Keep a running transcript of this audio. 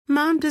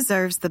Mom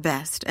deserves the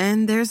best,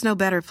 and there's no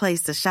better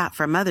place to shop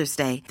for Mother's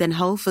Day than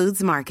Whole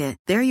Foods Market.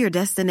 They're your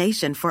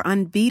destination for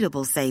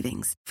unbeatable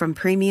savings, from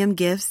premium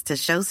gifts to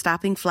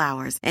show-stopping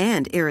flowers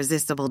and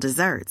irresistible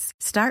desserts.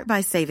 Start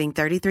by saving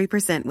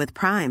 33% with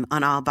Prime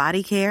on all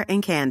body care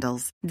and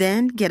candles.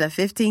 Then get a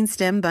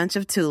 15-stem bunch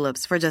of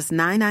tulips for just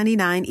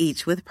 $9.99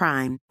 each with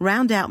Prime.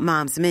 Round out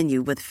Mom's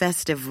menu with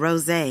festive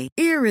rosé,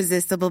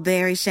 irresistible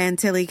berry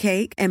chantilly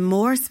cake, and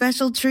more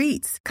special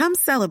treats. Come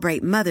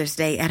celebrate Mother's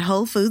Day at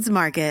Whole Foods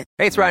Market.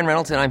 Hey, it's Ryan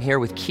Reynolds, and I'm here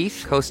with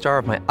Keith, co-star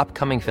of my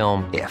upcoming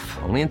film, If,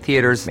 only in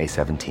theaters May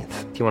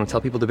 17th. Do you want to tell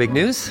people the big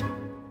news?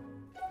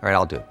 All right,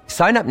 I'll do it.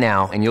 Sign up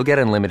now and you'll get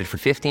unlimited for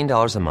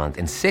 $15 a month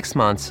and 6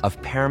 months of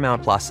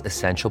Paramount Plus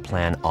Essential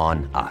Plan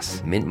on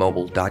us.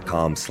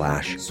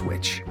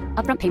 MintMobile.com/switch.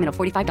 Upfront payment of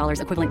 $45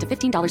 equivalent to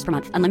 $15 per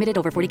month. Unlimited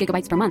over 40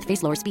 gigabytes per month.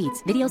 Face lower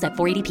speeds. Videos at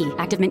 480p.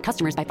 Active Mint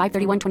customers by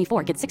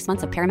 531.24 get 6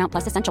 months of Paramount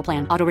Plus Essential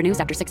Plan. Auto renews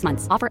after 6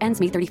 months. Offer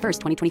ends May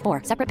 31st,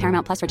 2024. Separate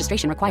Paramount Plus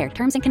registration required.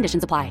 Terms and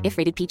conditions apply if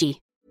rated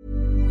PG.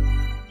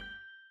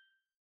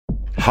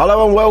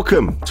 Hello and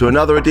welcome to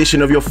another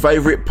edition of your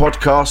favourite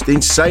podcast,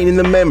 Insane in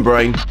the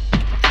Membrane.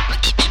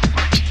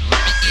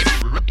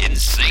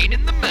 Insane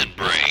in the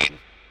Membrane.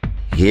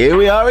 Here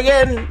we are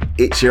again.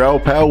 It's your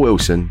old pal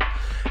Wilson,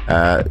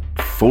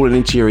 falling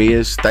into your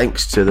ears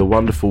thanks to the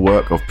wonderful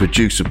work of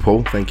producer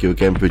Paul. Thank you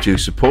again,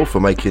 producer Paul,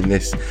 for making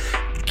this,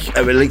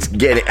 at least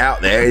getting it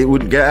out there. It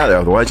wouldn't get out there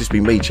otherwise, just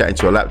be me chatting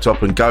to a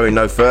laptop and going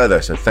no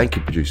further. So thank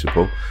you, producer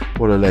Paul.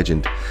 What a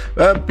legend.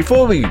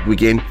 Before we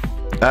begin,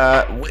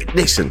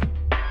 listen.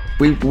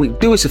 We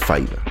do us a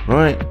favour,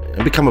 right,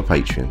 and become a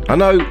patron. I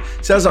know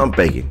it sounds like I'm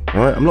begging,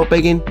 right? I'm not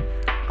begging.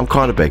 I'm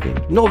kind of begging.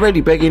 Not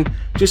really begging.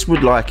 Just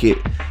would like it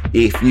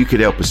if you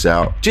could help us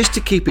out, just to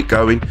keep it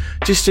going.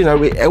 Just, you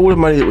know, all the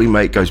money that we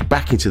make goes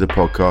back into the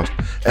podcast,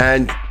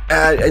 and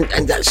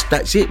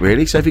that's it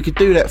really. So if you could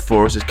do that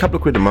for us, it's a couple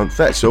of quid a month.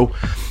 That's all.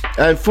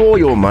 And for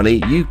your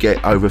money, you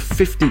get over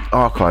 50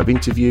 archive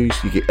interviews.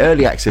 You get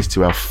early access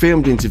to our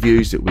filmed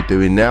interviews that we're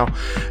doing now.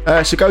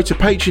 So go to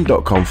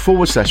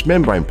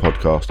patreon.com/membrane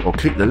podcast or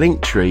click the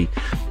Linktree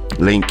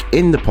link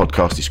in the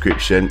podcast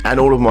description and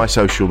all of my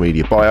social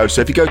media bio.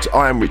 So if you go to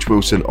I am Rich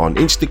Wilson on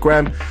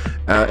Instagram,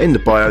 in the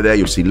bio there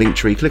you'll see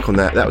Linktree. Click on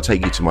that. That will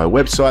take you to my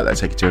website. That'll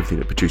take you to everything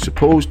that producer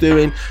Paul's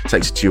doing.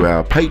 Takes you to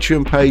our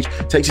Patreon page.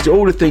 Takes you to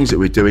all the things that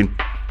we're doing.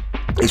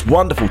 It's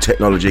wonderful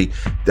technology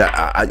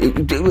that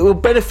it will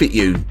benefit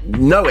you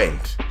no end,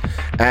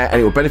 and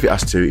it will benefit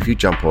us too if you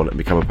jump on and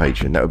become a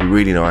patron. That would be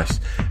really nice.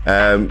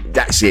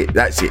 That's it.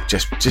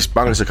 Just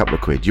bung us a couple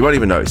of quid. You won't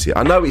even notice it.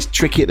 I know it's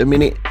tricky at the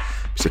minute.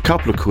 It's a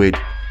couple of quid,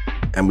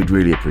 and we'd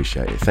really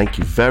appreciate it. Thank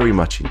you very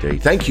much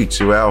indeed. Thank you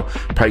to our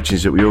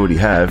patrons that we already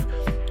have.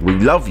 We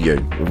love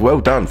you.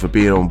 Well done for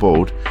being on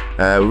board.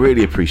 We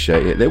really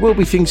appreciate it. There will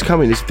be things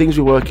coming. There's things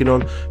we're working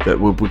on that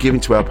we're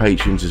giving to our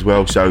patrons as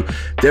well. So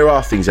there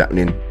are things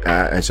happening,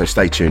 and so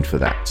stay tuned for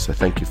that. So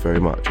thank you very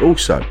much.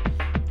 Also,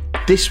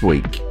 this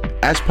week,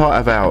 as part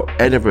of our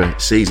Edinburgh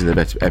season of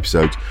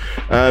episodes,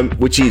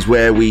 which is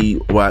where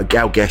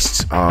our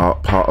guests are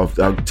part of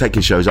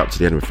taking shows up to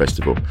the Edinburgh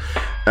Festival,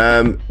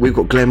 we've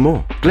got Glenn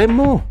Moore. Glenn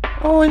Moore.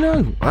 Oh, I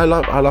know. I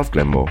love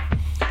Glenn Moore.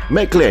 I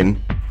met Glenn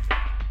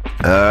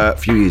a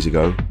few years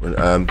ago when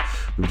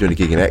we were doing a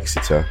gig in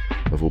Exeter,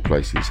 of all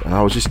places, and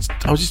I was just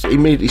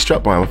immediately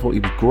struck by him. I thought he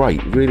was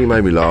great. Really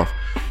made me laugh.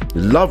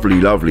 Lovely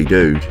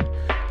dude.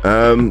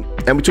 And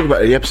we talked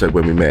about it in the episode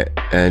when we met,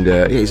 and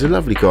he's a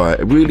lovely guy,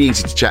 really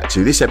easy to chat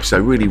to. This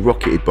episode really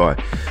rocketed by.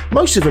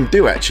 Most of them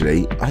do,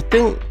 actually. I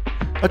don't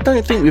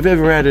think we've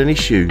ever had an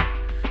issue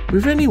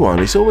with anyone.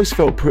 It's always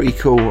felt pretty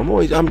cool.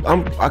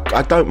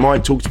 I don't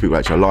mind talking to people,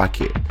 actually. I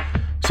like it,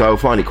 so I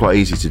find it quite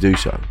easy to do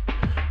so.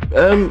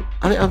 I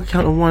think I can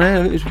count on one hand.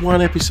 I think there's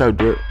one episode,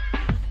 but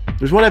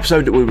there's one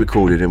episode that we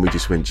recorded and we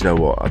just went, you know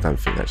what, I don't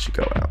think that should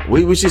go out.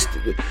 It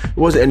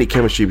wasn't any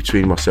chemistry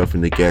between myself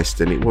and the guest,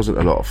 and it wasn't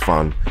a lot of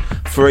fun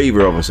for either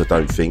of us, I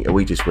don't think. And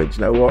we just went,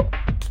 you know what,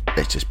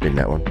 let's just bin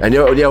that one. And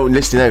you're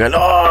listening there going,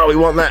 oh, we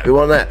want that.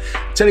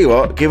 Tell you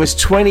what, give us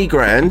 20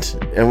 grand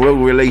and we'll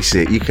release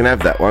it. You can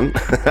have that one.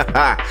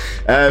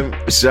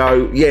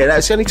 So yeah,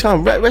 that's the only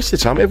time. The rest of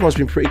the time, everyone's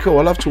been pretty cool.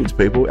 I love talking to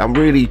people. I'm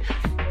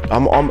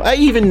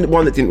even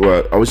one that didn't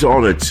work. I was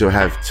honoured to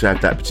have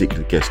that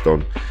particular guest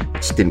on.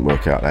 It just didn't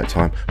work out that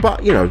time.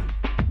 But, you know,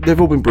 they've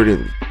all been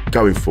brilliant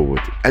going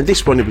forward. And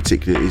this one in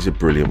particular is a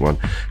brilliant one.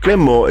 Glenn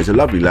Moore is a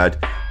lovely lad.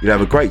 You'll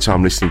have a great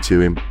time listening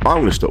to him. I'm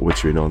going to stop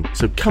wittering on.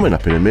 So coming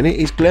up in a minute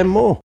is Glenn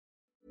Moore.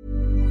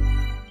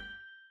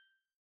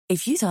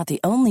 If you thought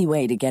the only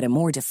way to get a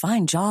more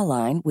defined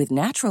jawline with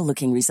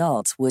natural-looking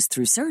results was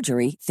through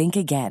surgery, think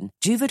again.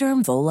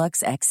 Juvederm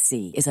Volux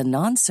XC is a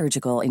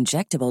non-surgical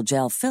injectable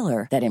gel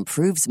filler that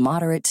improves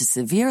moderate to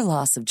severe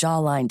loss of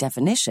jawline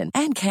definition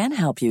and can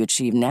help you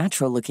achieve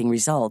natural-looking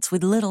results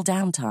with little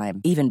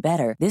downtime. Even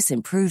better, this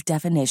improved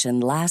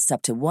definition lasts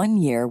up to 1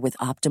 year with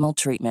optimal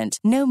treatment.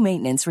 No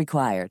maintenance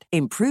required.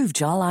 Improve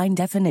jawline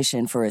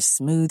definition for a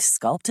smooth,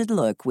 sculpted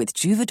look with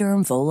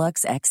Juvederm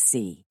Volux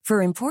XC.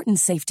 For important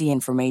safety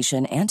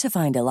information and to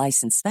find a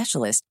licensed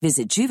specialist,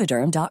 visit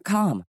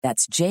Juvederm.com.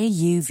 That's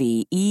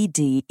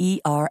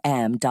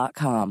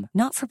JUVEDERM.com.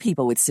 Not for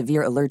people with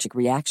severe allergic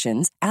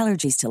reactions,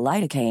 allergies to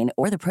lidocaine,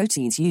 or the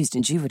proteins used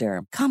in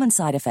Juvederm. Common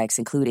side effects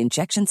include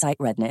injection site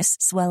redness,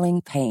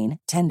 swelling, pain,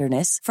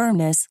 tenderness,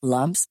 firmness,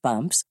 lumps,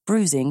 bumps,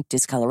 bruising,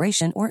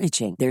 discoloration, or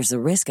itching. There's a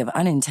risk of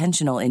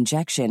unintentional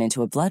injection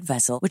into a blood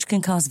vessel, which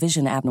can cause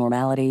vision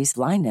abnormalities,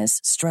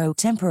 blindness, stroke,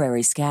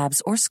 temporary scabs,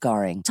 or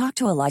scarring. Talk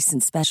to a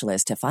licensed specialist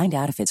to find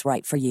out if it's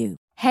right for you.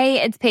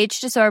 Hey, it's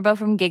Paige DeSorbo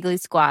from Giggly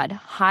Squad.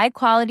 High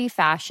quality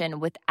fashion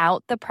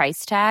without the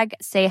price tag.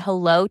 Say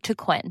hello to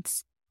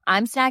Quince.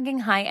 I'm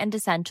snagging high-end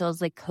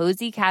essentials like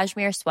cozy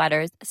cashmere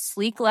sweaters,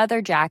 sleek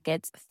leather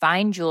jackets,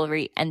 fine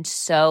jewelry, and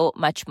so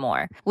much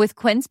more. With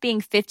Quince being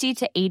 50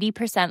 to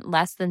 80%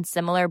 less than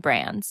similar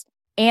brands.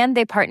 And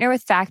they partner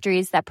with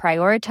factories that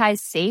prioritize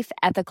safe,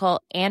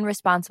 ethical, and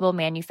responsible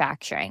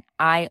manufacturing.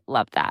 I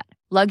love that.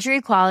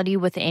 Luxury quality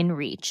within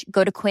reach.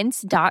 Go to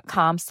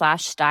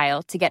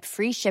quince.com/style to get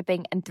free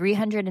shipping and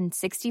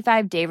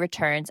 365-day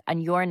returns on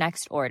your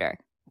next order.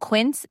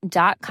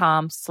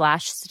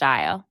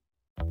 Quince.com/style.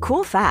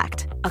 Cool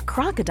fact, a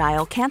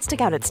crocodile can't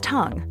stick out its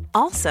tongue.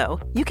 Also,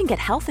 you can get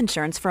health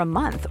insurance for a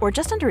month or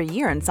just under a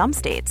year in some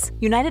states.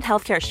 United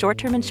Healthcare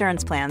short-term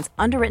insurance plans,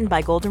 underwritten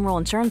by Golden Rule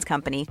Insurance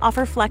Company,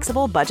 offer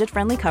flexible,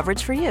 budget-friendly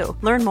coverage for you.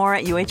 Learn more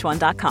at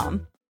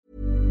UH1.com.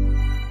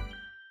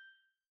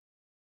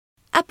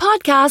 A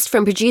podcast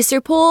from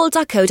producer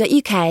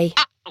Paul.co.uk.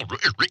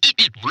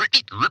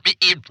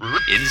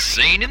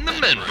 Insane in the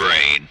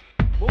Membrane.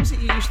 What was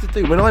it you used to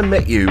do? When I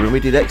met you, when we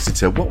did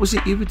Exeter, what was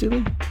it you were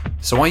doing?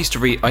 So I used to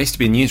be a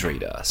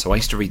newsreader. So I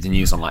used to read the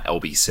news on like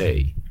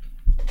LBC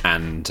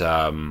and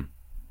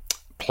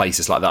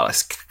places like that,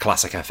 like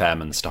Classic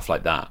FM and stuff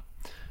like that.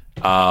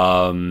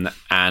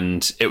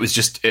 And it was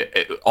just,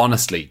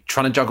 honestly,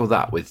 trying to juggle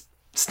that with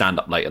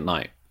stand-up late at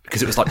night.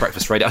 Because it was like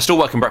breakfast radio. I still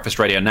work in breakfast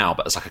radio now,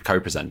 but as like a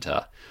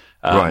co-presenter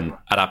at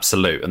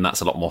Absolute. And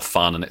that's a lot more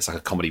fun. And it's like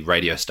a comedy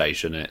radio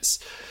station. And it's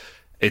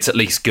at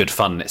least good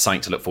fun. And it's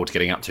something to look forward to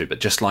getting up to. But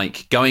just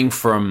like going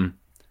from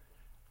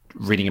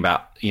reading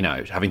about,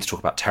 having to talk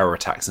about terror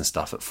attacks and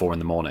stuff at 4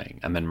 a.m.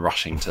 and then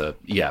rushing to,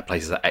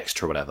 places like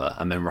Extra or whatever,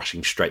 and then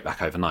rushing straight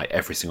back overnight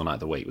every single night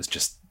of the week was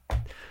just,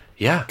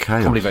 chaos.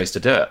 Comedy ways to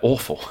do it.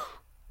 Awful.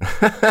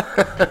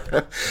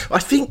 I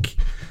think...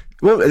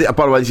 Well,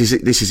 by the way,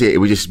 this is it.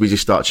 We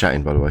just start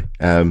chatting. By the way,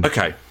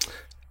 okay.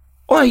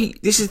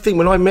 This is the thing.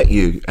 When I met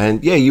you,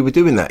 and you were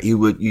doing that. You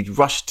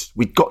rushed.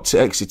 We got to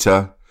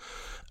Exeter,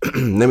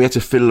 and then we had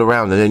to fiddle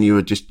around, and then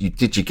you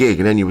did your gig,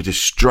 and then you were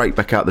just straight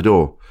back out the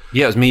door.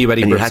 Yeah, it was me, you,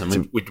 Eddie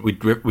Brisson.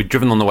 We'd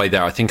driven on the way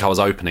there. I think I was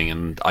opening,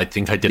 and I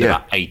think I did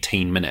about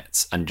 18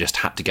 minutes, and just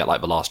had to get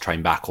like the last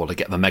train back, or to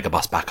get the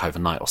megabus back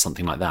overnight, or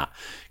something like that.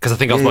 Because I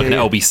think I was working at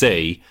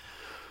LBC.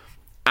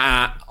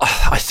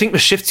 I think the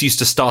shifts used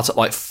to start at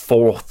like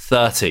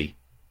 4:30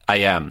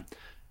 a.m.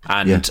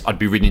 and I'd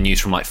be reading news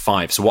from like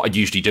 5. So what I'd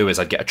usually do is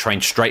I'd get a train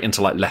straight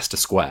into like Leicester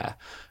Square,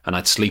 and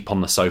I'd sleep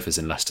on the sofas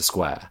in Leicester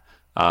Square,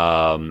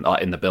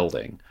 in the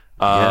building,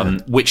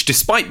 which,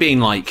 despite being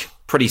like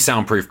pretty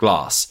soundproof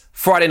glass,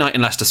 Friday night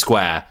in Leicester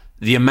Square,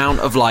 the amount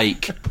of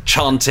like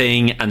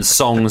chanting and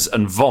songs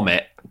and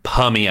vomit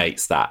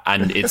permeates that,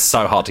 and it's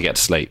so hard to get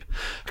to sleep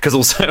because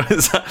it's one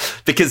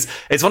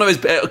of those,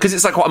 because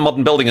it's like quite a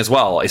modern building as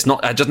well. It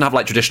doesn't have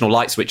like traditional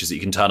light switches that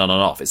you can turn on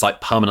and off. It's like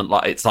permanent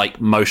light. It's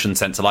like motion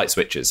sensor light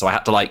switches. So I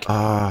had to like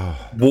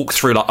walk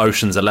through like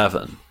Ocean's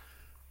 11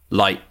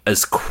 like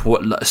as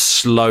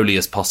slowly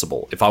as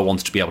possible if I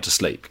wanted to be able to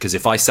sleep, because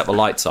if I set the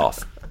lights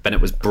off, then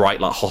it was bright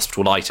like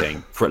hospital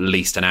lighting for at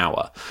least an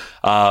hour,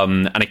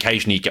 and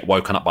occasionally you get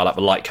woken up by like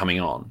the light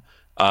coming on,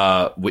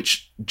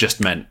 which just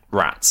meant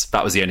rats.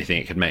 That was the only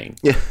thing it could mean.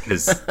 Yeah,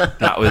 because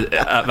that was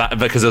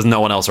because there's no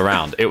one else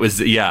around. It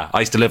was I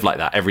used to live like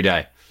that every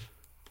day.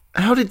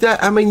 How did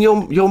that? I mean,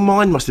 your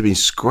mind must have been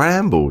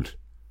scrambled.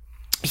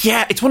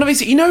 Yeah, it's one of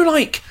these.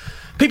 Like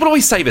people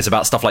always say this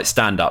about stuff like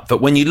stand-up,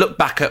 but when you look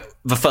back at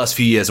the first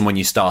few years and when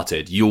you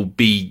started, you're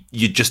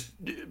just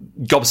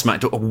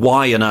gobsmacked at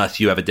why on earth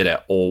you ever did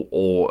it,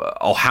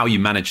 or how you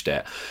managed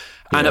it.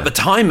 And at the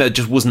time, there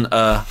just wasn't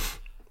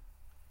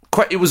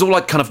it was all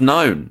like kind of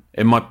known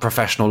in my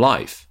professional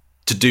life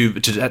to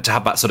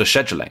have that sort of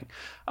scheduling,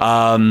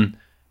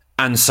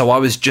 and so I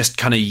was just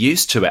kind of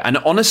used to it. And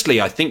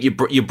honestly, I think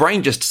your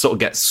brain just sort of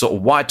gets sort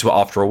of wired to it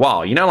after a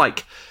while.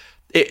 Like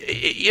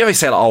you always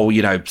say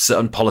like,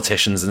 certain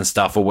politicians and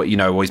stuff, or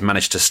always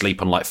manage to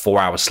sleep on like 4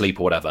 hours sleep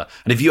or whatever.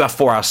 And if you have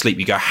 4 hours sleep,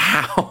 you go,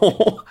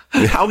 how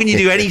can you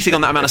do anything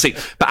on that amount of sleep?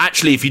 But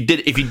actually, if you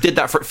did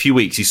that for a few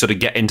weeks, you sort of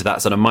get into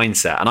that sort of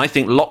mindset. And I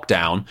think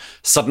lockdown,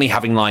 suddenly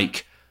having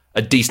like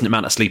a decent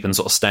amount of sleep and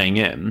sort of staying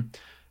in,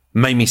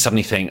 made me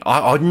suddenly think,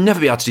 I'd never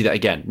be able to do that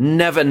again.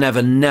 Never.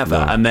 No.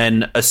 And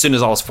then as soon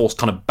as I was forced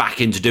kind of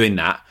back into doing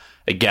that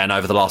again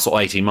over the last sort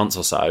of 18 months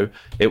or so,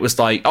 it was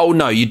like, oh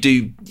no, I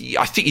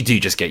think you do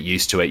just get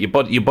used to it.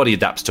 Your body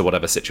adapts to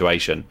whatever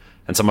situation.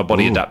 And so my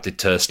body adapted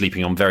to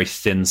sleeping on very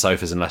thin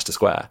sofas in Leicester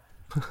Square.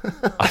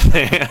 I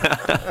think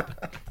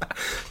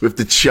with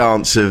the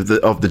chants of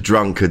the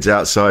drunkards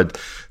outside.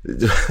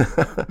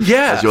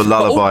 As your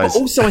lullabies. But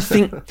also, I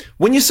think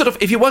when you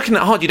if you're working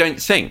that hard, you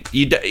don't think.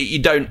 You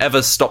don't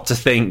ever stop to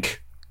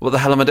think, what the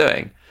hell am I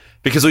doing?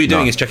 Because all you're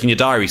doing is checking your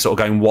diary, sort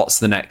of going, what's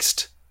the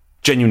next?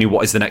 Genuinely,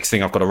 what is the next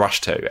thing I've got to rush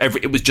to?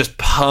 It was just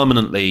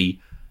permanently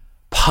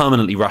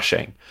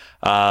rushing.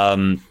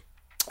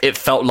 It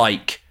felt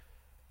like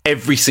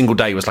every single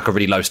day was like a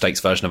really low stakes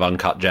version of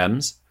Uncut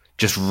Gems.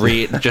 Just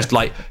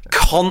like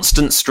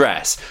constant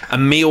stress,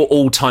 and me at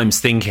all times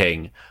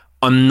thinking,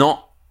 I'm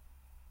not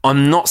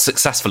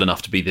successful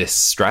enough to be this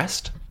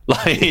stressed.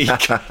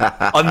 Like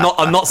I'm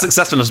not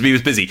successful enough to be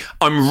this busy.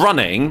 I'm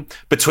running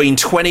between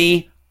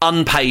 20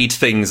 unpaid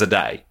things a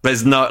day.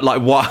 There's no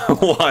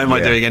why am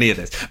I doing any of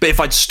this? But if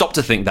I'd stopped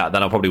to think that,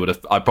 then I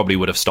probably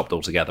would have stopped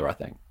altogether, I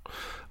think.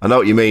 I know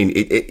what you mean.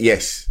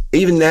 Yes.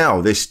 Even now,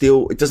 there's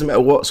still, it doesn't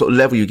matter what sort of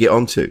level you get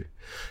onto.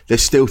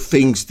 There's still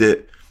things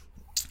that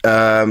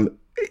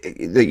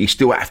you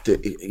still have to,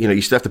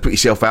 you still have to put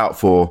yourself out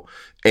for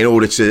in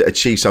order to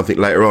achieve something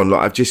later on.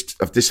 Like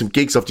there's some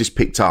gigs I've just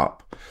picked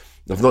up,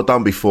 I've not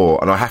done before,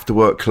 and I have to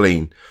work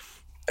clean.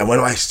 And when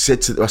I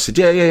said,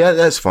 yeah,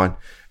 that's fine.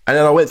 And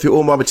then I went through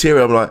all my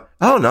material. I'm like,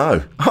 oh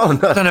no, I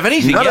don't have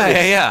anything.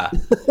 Yeah.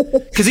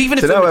 Because even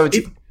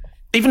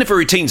if a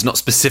routine's not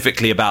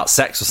specifically about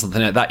sex or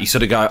something like that, you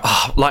sort of go,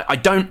 I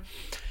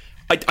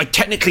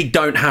technically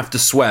don't have to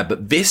swear,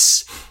 but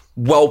this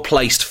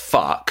well-placed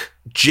fuck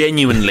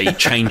genuinely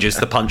changes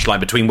the punchline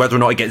between whether or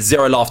not I get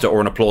zero laughter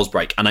or an applause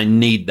break, and I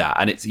need that.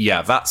 And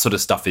that sort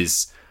of stuff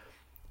it's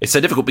so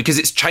difficult because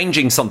it's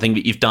changing something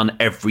that you've done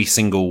every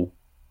single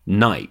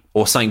night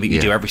or something that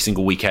you do every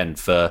single weekend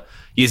for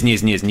years and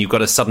years and years, and you've got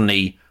to it's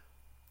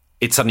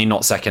suddenly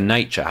not second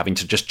nature having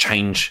to just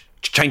change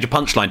a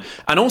punchline.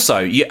 And also,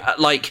 if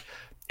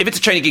it's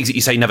a chain of gigs that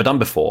you say never done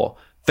before,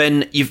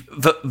 then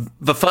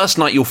the first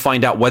night you'll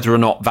find out whether or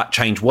not that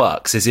change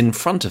works is in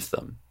front of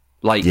them.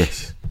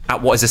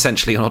 At what is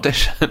essentially an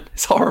audition.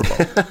 It's horrible.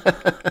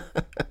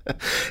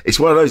 It's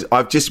one of those.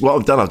 I've just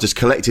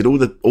collected all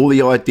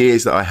the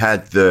ideas that I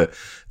had.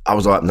 I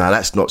was like, no,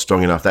 that's not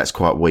strong enough. That's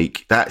quite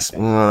weak. That's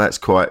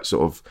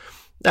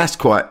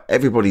quite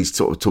everybody's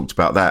sort of talked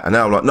about that. And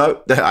now I'm like,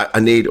 no, I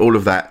need all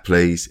of that,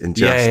 please.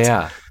 And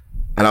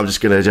and I'm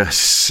just going to just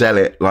sell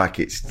it like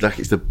it's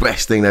the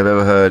best thing they've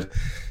ever heard.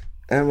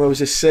 And we'll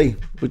just see.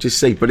 But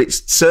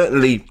it's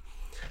certainly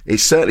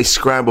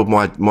scrambled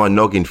my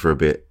noggin for a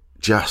bit.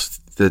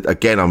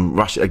 I'm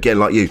rushing again,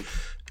 like you.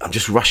 I'm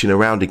just rushing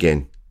around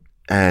again,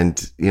 and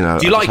do you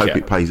I hope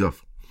it pays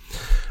off.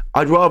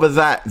 I'd rather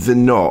that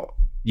than not.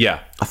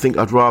 Yeah, I think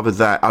I'd rather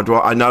that.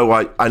 I know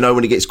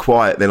when it gets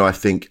quiet, then I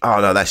think,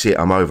 oh no, that's it.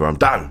 I'm over. I'm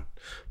done.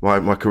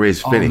 My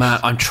career's finished.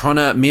 Oh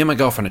man, me and my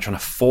girlfriend are trying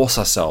to force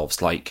ourselves,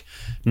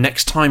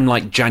 next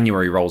time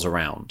January rolls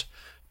around,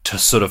 to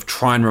sort of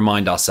try and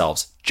remind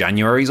ourselves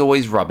January's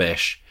always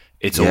rubbish.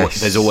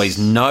 There's always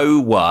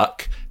no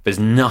work. There's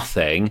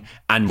nothing,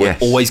 and we're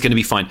always going to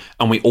be fine.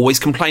 And we always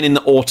complain in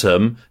the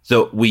autumn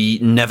that we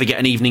never get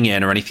an evening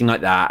in or anything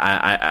like that.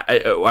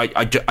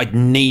 I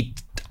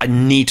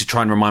need to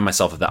try and remind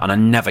myself of that, and I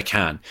never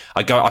can.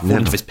 I fall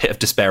into this pit of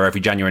despair every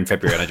January and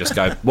February, and I just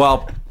go,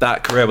 well,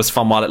 that career was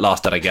fun while it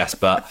lasted, I guess,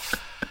 but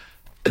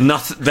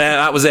nothing there.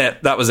 That was it.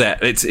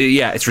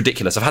 It's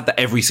ridiculous. I've had that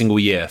every single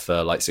year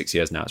for 6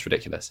 years now. It's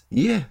ridiculous.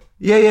 Yeah.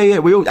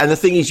 We all, and the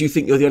thing is, you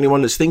think you're the only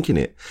one that's thinking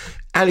it,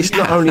 and it's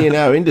not only in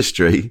our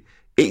industry.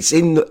 It's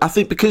I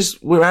think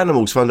because we're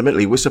animals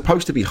fundamentally, we're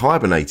supposed to be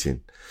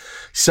hibernating.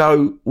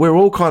 So we're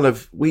all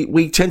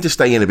we tend to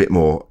stay in a bit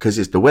more because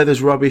the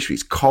weather's rubbish,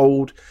 it's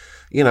cold.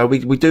 We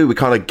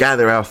kind of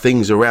gather our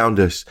things around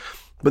us.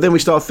 But then we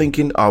start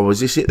thinking, oh, is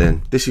this it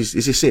then? Is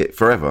this it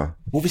forever?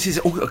 Well, this is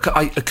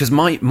because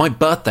my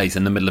birthday's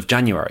in the middle of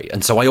January.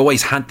 And so I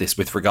always had this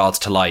with regards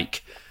to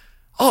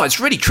it's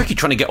really tricky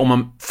trying to get all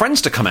my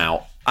friends to come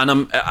out. And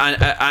the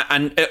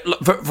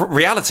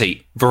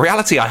reality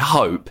I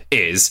hope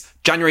is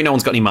January, no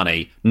one's got any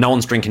money, no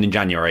one's drinking in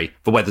January,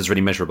 the weather's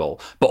really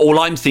miserable. But all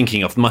I'm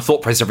thinking of, my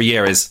thought process every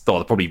year is,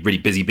 they're probably really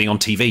busy being on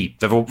TV.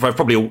 They've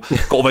probably all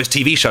got all those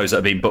TV shows that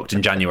are being booked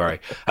in January.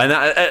 And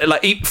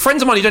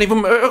friends of mine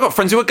who I've got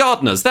friends who are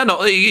gardeners. They're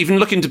not even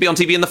looking to be on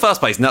TV in the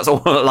first place. And that's all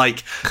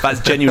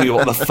that's genuinely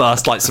what the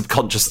first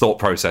subconscious thought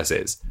process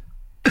is.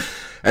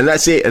 And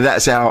that's it. And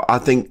that's how I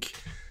think.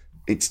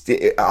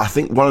 I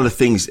think one of the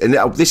things, and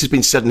this has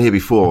been said in here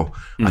before,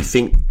 I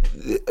think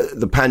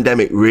the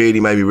pandemic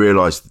really made me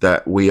realise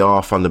that we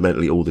are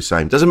fundamentally all the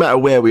same. Doesn't matter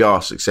where we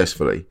are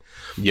successfully,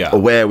 or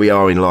where we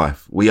are in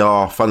life, we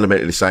are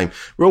fundamentally the same.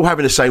 We're all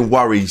having the same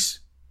worries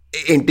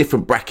in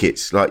different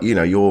brackets.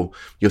 You're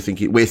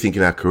thinking, we're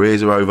thinking our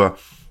careers are over.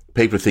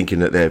 People are thinking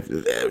that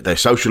their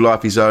social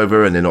life is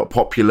over and they're not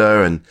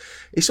popular, and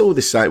it's all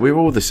the same. We're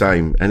all the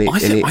same. And I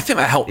think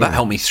that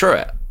helped me through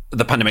it.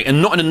 The pandemic,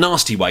 and not in a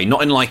nasty way,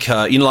 not in like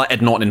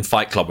Ed Norton in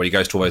Fight Club, where he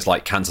goes to all those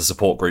cancer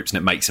support groups and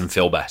it makes him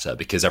feel better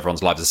because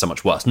everyone's lives are so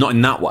much worse. Not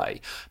in that way,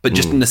 but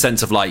just in the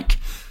sense of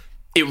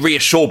it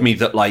reassured me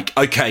that, like,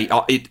 okay,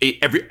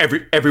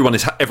 everyone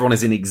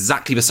is in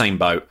exactly the same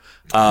boat,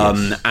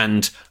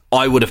 and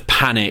I would have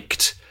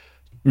panicked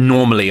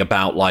normally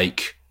about,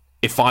 like,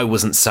 if I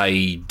wasn't,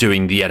 say,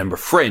 doing the Edinburgh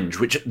Fringe,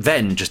 which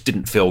then just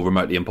didn't feel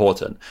remotely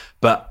important.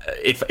 But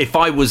if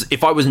I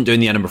wasn't doing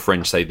the Edinburgh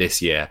Fringe, say,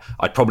 this year,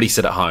 I'd probably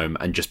sit at home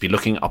and just be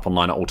looking up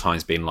online at all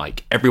times, being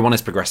like, everyone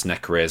is progressing their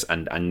careers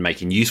and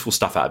making useful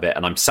stuff out of it,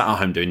 and I'm sat at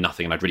home doing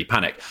nothing, and I'd really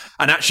panic.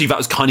 And actually, that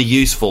was kind of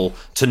useful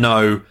to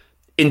know.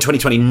 In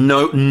 2020,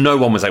 no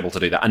one was able to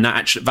do that, and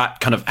that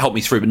kind of helped me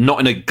through, but not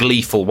in a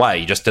gleeful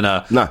way, just in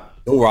a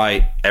all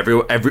right.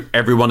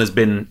 Everyone is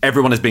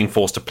being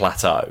forced to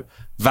plateau.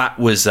 That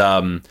was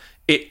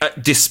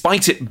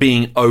despite it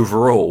being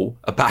overall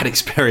a bad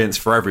experience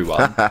for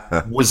everyone,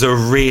 was a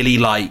really,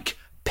 like,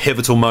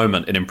 pivotal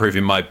moment in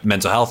improving my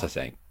mental health. I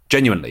think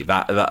genuinely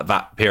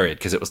that period,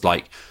 because it was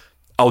like,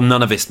 oh,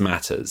 none of this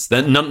matters.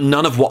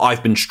 None of what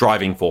I've been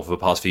striving for the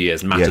past few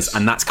years matters,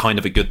 and that's kind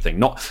of a good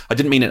thing. I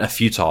didn't mean it in a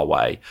futile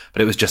way,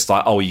 but it was just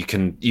like, oh, you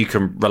can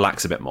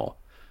relax a bit more.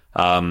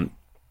 And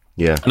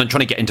I'm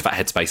trying to get into that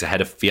headspace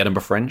ahead of the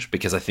Edinburgh Fringe,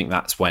 because I think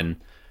that's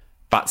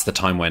the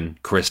time when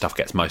career stuff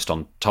gets most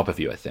on top of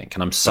you, I think.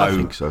 And I'm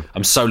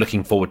so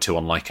looking forward to,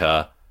 on like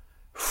a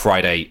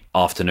Friday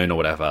afternoon or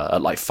whatever,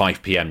 at like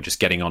 5 p.m,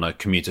 just getting on a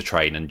commuter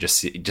train and just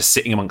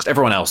sitting amongst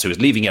everyone else who is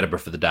leaving Edinburgh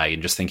for the day,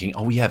 and just thinking,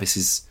 oh yeah, this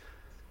is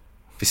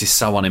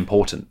so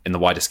unimportant in the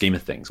wider scheme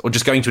of things. Or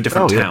just going to a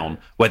different town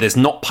where there's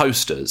not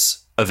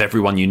posters of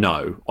everyone you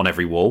know on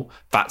every wall.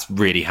 That's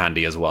really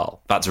handy as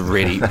well. That's a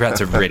really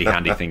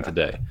handy thing to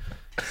do.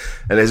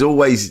 And there's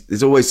always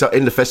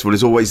in the festival,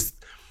 there's always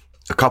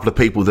a couple of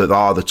people that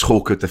are the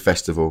talk of the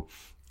festival.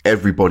 And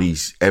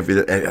it's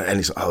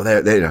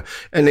they're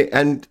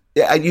and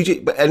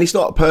it's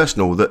not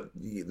personal that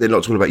they're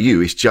not talking about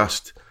you. It's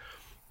just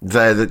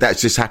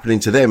that's just happening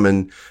to them,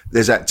 and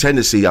there's that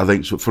tendency, I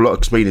think, for a lot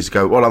of comedians to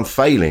go, well, I'm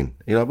failing.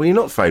 Well, you're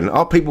not failing.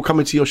 Are people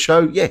coming to your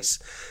show? Yes.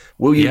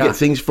 Will you get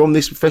things from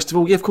this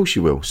festival? Yeah, of course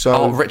you will.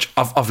 So, Rich,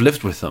 I've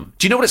lived with them.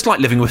 Do you know what it's like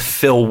living with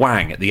Phil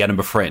Wang at the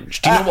Edinburgh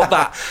Fringe? Do you know what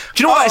that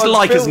it's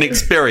like as an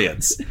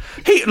experience?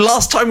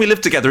 Last time we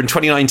lived together in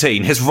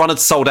 2019, his run had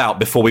sold out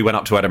before we went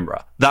up to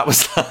Edinburgh. That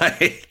was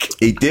like...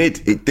 It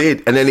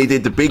did. And then he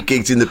did the big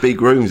gigs in the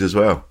big rooms as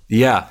well.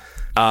 Yeah.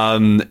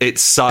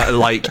 It's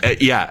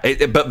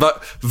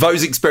but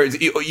those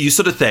experiences, you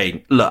sort of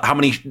think, look, how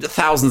many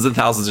thousands and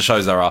thousands of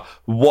shows there are,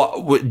 what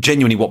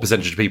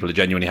percentage of people are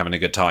genuinely having a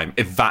good time?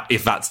 If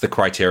that's the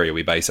criteria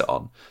we base it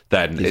on,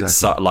 then exactly.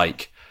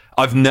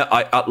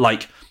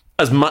 It's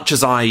as much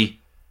as I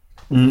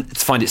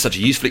find it such a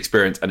useful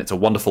experience and it's a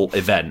wonderful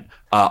event,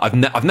 I've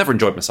never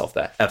enjoyed myself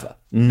there ever.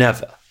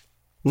 Never.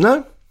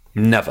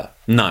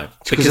 No,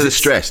 because of the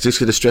stress. Just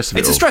for the stress of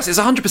it. It's a stress. It's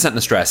 100%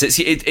 the stress.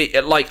 It's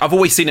like, I've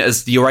always seen it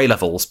as your A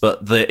levels,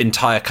 but the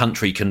entire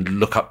country can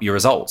look up your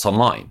results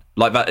online.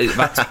 Like that.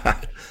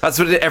 That's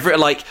what it.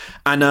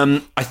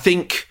 I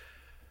think.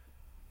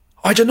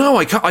 I don't know.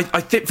 I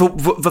think for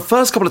the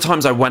first couple of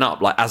times I went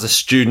up, like as a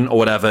student or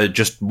whatever,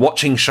 just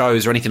watching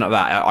shows or anything like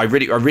that, I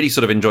really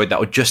sort of enjoyed that.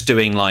 Or just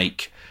doing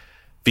like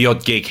the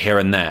odd gig here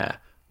and there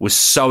was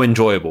so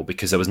enjoyable,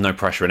 because there was no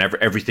pressure and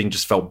everything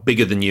just felt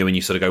bigger than you, and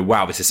you sort of go,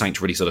 wow, this is something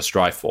to really sort of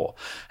strive for.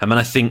 And then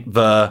I think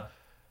the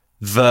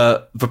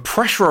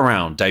pressure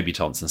around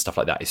debutantes and stuff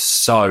like that is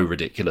so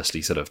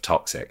ridiculously sort of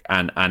toxic.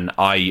 And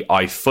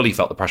I fully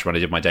felt the pressure when I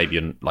did my debut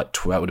in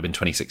it would have been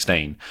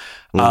 2016,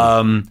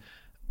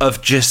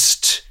 of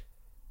just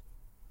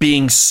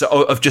being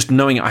of just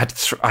knowing I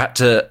had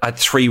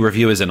 3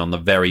 reviewers in on the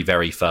very,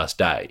 very first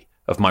day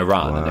of my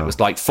run. Wow. And it was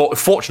like,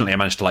 fortunately I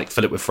managed to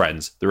fill it with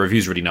friends. The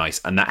review's really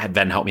nice, and that had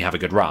then helped me have a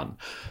good run.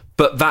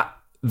 But that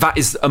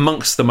is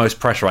amongst the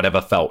most pressure I'd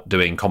ever felt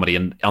doing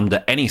comedy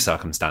under any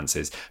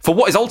circumstances for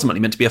what is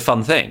ultimately meant to be a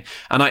fun thing.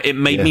 And it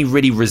made me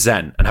really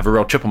resent and have a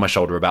real chip on my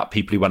shoulder about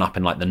people who went up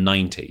in the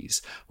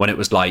 90s when it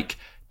was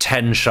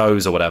 10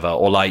 shows or whatever,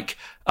 or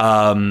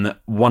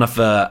one of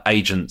the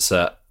agents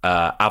at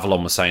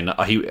Avalon was saying,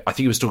 I think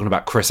he was talking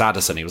about Chris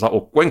Addison. He was like,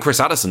 well, when Chris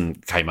Addison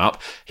came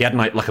up, he had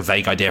a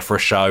vague idea for a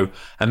show,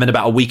 and then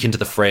about a week into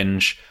the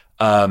Fringe,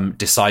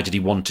 decided he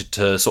wanted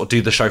to sort of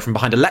do the show from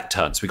behind a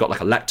lectern. So we got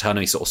a lectern, and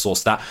he sort of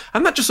sourced that,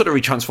 and that just sort of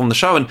retransformed the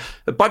show. And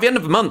by the end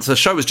of the month, the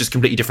show was just a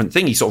completely different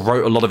thing. He sort of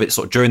wrote a lot of it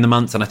sort of during the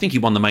month, and I think he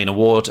won the main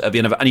award at the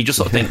end of it. And you just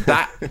sort of think,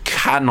 that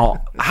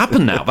cannot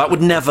happen now. That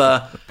would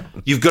never.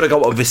 You've got to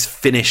go up with this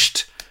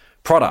finished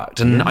product.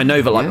 And I know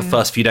that the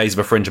first few days of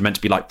a Fringe are meant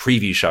to be like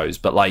preview shows,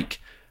 but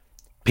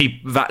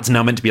that's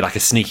now meant to be like a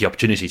sneaky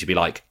opportunity to be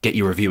like, get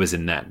your reviewers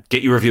in then.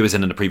 Get your reviewers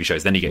in the preview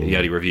shows, then you get the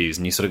early reviews,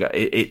 and you sort of go,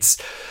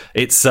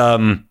 it's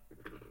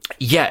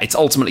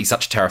ultimately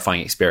such a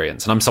terrifying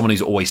experience. And I'm someone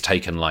who's always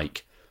taken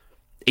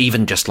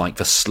even just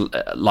the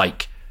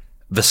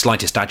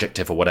slightest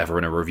adjective or whatever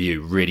in a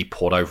review, really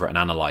poured over it and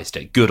analysed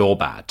it, good or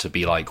bad, to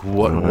be like,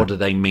 what do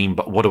they mean,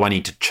 but what do I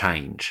need to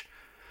change?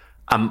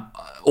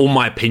 All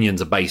my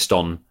opinions are based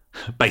on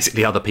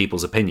basically other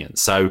people's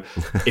opinions. So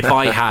if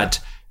I had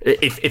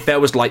if there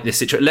was like this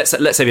situation, let's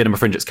say the Edinburgh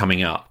Fringe that's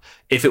coming up,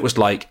 if it was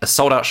like a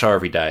sold out show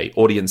every day,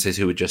 audiences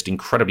who were just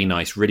incredibly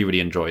nice, really, really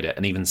enjoyed it,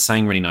 and even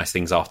saying really nice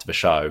things after the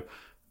show,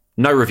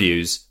 no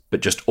reviews, but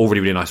just all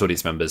really, really nice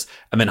audience members,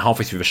 and then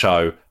halfway through the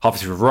show, halfway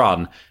through the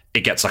run,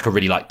 it gets like a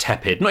really like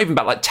tepid, not even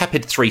about like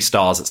tepid 3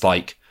 stars, it's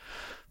like,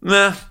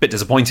 a bit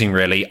disappointing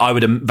really.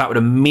 That would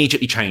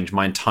immediately change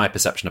my entire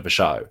perception of the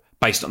show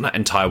based on that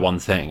entire one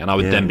thing, and I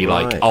would then be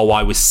like, oh,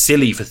 I was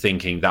silly for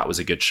thinking that was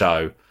a good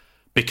show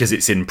because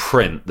it's in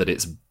print that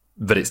it's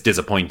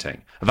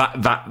disappointing.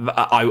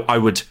 I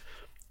would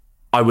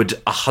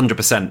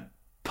 100%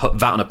 put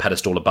that on a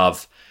pedestal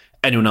above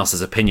anyone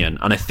else's opinion,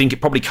 and I think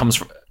it probably comes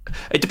from.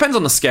 It depends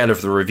on the scale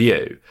of the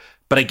review,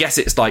 but I guess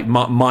it's like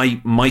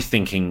my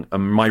thinking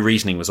and my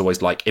reasoning was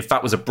always like, if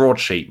that was a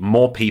broadsheet,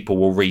 more people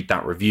will read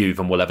that review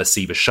than will ever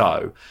see the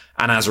show,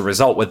 and as a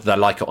result, whether they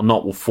like it or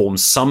not, will form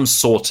some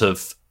sort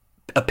of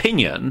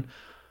opinion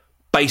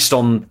based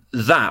on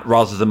that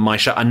rather than my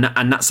show, and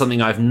that's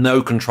something I have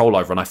no control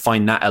over, and I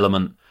find that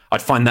element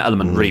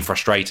really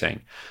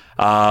frustrating.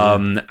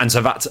 And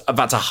so that's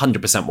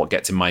 100% what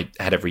gets in my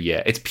head every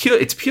year. It's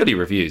purely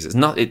reviews. It's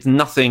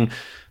nothing.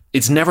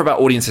 It's never about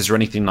audiences or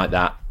anything like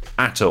that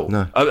at all.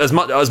 No. As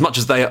much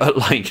as they are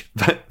like,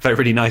 they're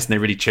really nice and they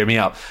really cheer me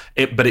up.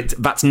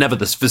 That's never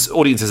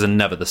audiences are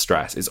never the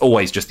stress. It's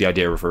always just the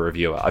idea of a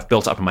reviewer. I've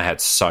built up in my head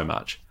so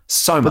much.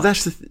 But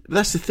that's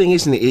the thing,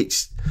 isn't it?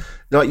 It's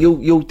like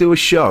you'll do a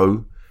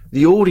show.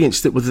 The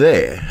audience that were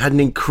there had an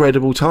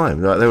incredible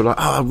time. Like, they were like,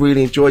 "Oh, I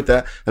really enjoyed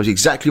that. That was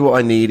exactly what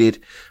I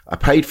needed. I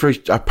paid for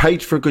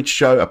a good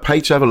show. I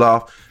paid to have a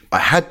laugh. I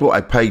had what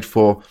I paid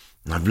for.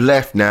 And I've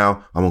left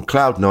now. I'm on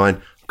cloud 9.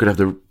 I'm going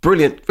to have the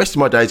brilliant rest of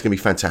my day. Is going to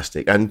be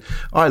fantastic." And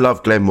I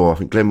love Glenn Moore. I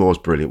think Glenn Moore's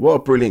brilliant. What a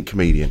brilliant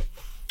comedian.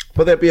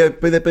 But there'd be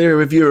a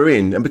reviewer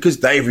in, and because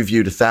they've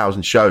reviewed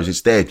 1,000 shows,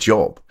 it's their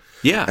job.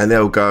 Yeah, and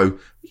they'll go,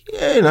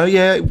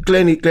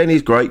 Glenn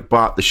is great,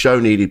 but the show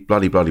needed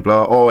bloody blah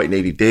blah, or it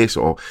needed this,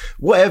 or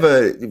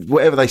whatever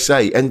they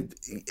say, and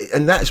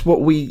that's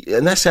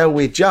how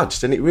we're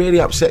judged, and it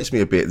really upsets me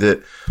a bit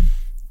that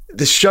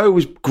the show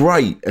was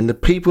great and the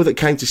people that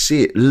came to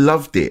see it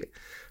loved it,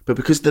 but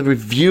because the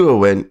reviewer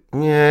went,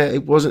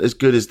 it wasn't as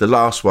good as the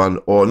last one,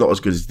 or not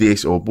as good as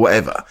this, or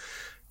whatever,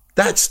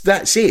 that's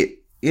it.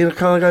 You know,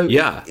 kind of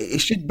go,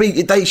 it should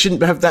be. They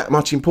shouldn't have that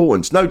much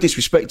importance. No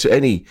disrespect to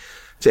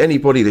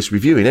anybody that's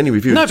reviewing any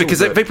review. No, because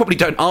they probably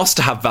don't ask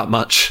to have that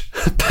much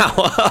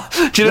power.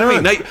 Do you know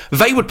what I mean?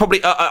 They would probably.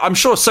 I'm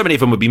sure so many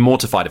of them would be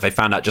mortified if they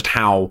found out just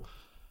how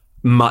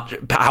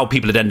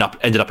people had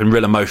ended up in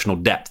real emotional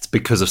depths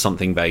because of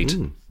something they'd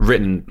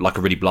written like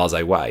a really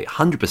blasé way.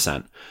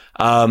 100%.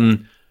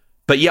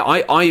 But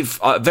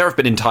yeah, there have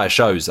been entire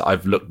shows that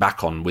I've looked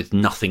back on with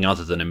nothing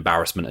other than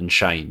embarrassment and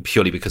shame,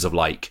 purely because of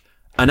like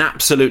an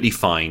absolutely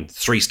fine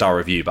 3-star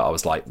review, but I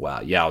was like,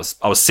 well, yeah, I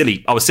was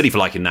silly for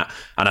liking that,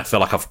 and I feel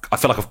like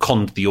I've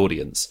conned the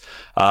audience.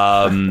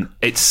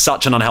 It's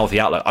such an unhealthy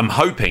outlook. I'm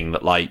hoping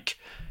that like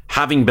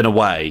having been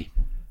away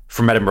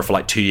from Edinburgh for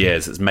like 2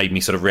 years has made me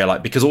sort of realize,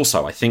 because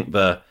also I think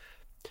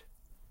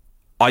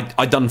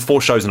I'd done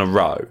 4 shows in a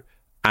row,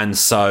 and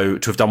so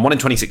to have done one in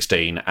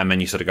 2016, and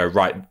then you sort of go,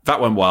 right, that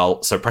went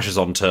well, so pressure's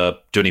on to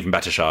do an even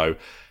better show.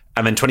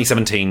 And then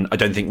 2017, I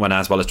don't think went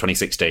as well as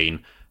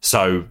 2016.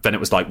 So then it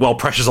was like, well,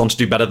 pressure's on to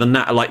do better than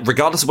that. Like,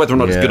 regardless of whether or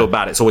not it's good or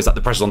bad, it's always like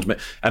the pressure's on to me.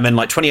 And then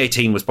like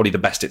 2018 was probably the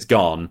best it's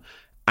gone.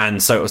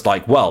 And so it was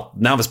like, well,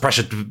 now there's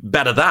pressure to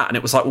better that. And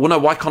it was like, well, no,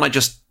 why can't I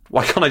just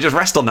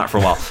rest on that for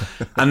a while?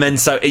 And then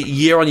so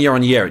year on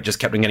year, it just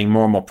kept on getting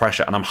more and more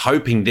pressure. And I'm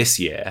hoping this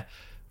year,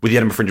 with the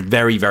Edinburgh Fringe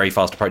very, very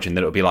fast approaching,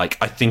 that it'll be like,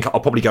 I think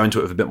I'll probably go into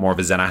it with a bit more of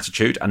a zen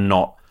attitude and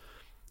not.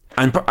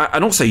 And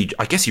also,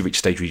 I guess you reach a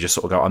stage where you just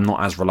sort of go, I'm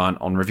not as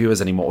reliant on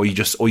reviewers anymore, or you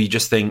just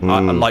think,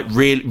 like,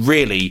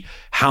 really,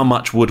 how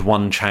much would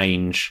one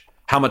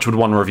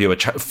reviewer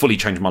fully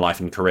change my life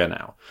and career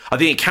now? I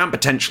think it can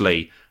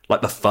potentially,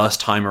 like, the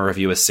first time a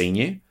reviewer's seen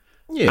you,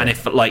 and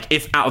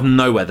if out of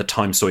nowhere the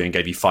Times saw you and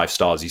gave you 5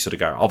 stars, you sort of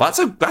go, oh,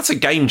 that's a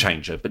game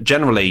changer. But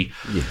generally,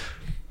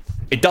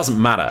 it doesn't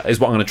matter. Is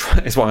what I'm going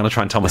to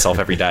try and tell myself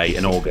every day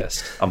in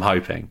August. I'm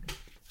hoping.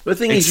 The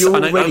thing is,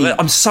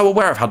 I'm so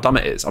aware of how dumb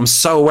it is. I'm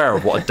so aware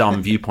of what a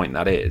dumb viewpoint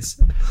that is.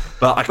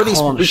 But I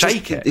can't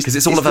shake it because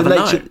it's all I've ever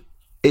known.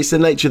 It's the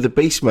nature of the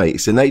beast, mate.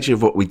 It's the nature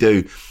of what we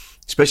do,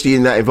 especially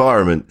in that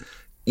environment.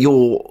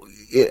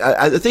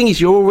 The thing is,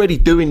 you're already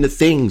doing the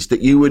things that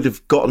you would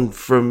have gotten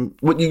from.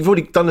 You've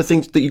already done the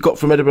things that you got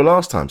from Edinburgh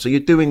last time, so you're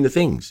doing the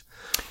things.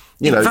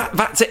 You know,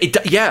 that's it.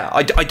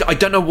 I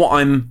don't know what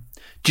I'm.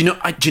 Do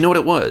you know what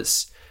it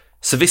was?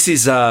 So this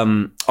is I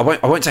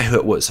won't say who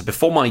it was. So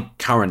before my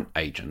current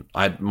agent,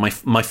 I had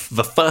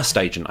the first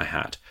agent I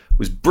had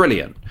was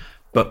brilliant,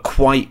 but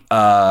quite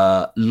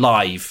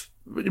live,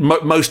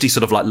 mostly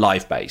sort of like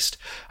live based.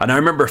 And I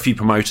remember a few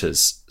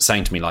promoters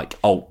saying to me like,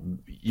 "Oh,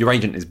 your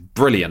agent is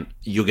brilliant.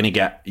 You're going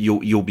to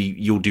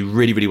you'll do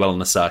really, really well on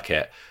the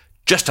circuit."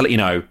 Just to let you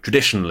know,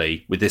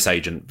 traditionally with this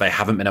agent, they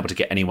haven't been able to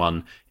get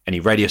anyone any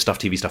radio stuff,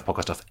 TV stuff,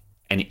 podcast stuff,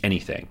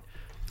 anything.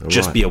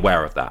 Just be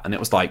aware of that. And it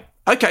was like,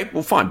 okay,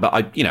 well, fine. But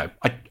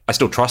I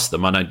still trust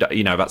them. I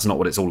know, that's not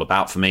what it's all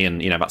about for me,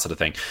 and that sort of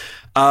thing.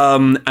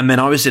 And then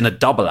I was in a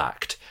double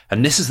act,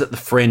 and this is at the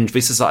Fringe.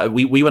 This is like,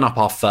 we went up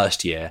our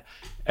first year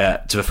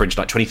to the Fringe,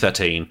 like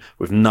 2013,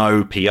 with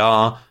no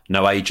PR,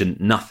 no agent,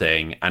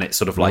 nothing. And it's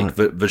sort of like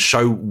the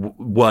show,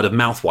 word of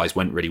mouth wise,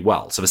 went really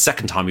well. So the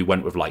second time we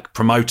went with like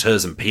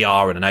promoters and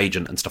PR and an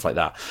agent and stuff like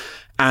that.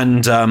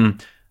 And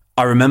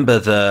I remember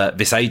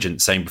this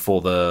agent saying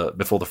before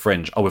the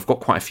Fringe, we've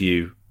got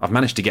I've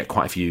managed to get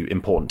quite a few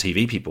important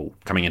TV people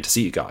coming in to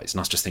see you guys. And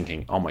I was just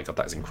thinking, oh my God,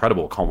 that's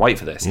incredible. Can't wait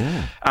for this.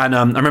 Yeah. And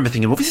I remember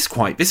thinking, well, this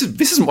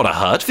isn't what I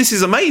heard. This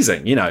is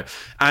amazing,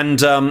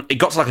 And it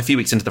got to like a few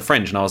weeks into the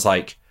Fringe, and I was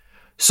like,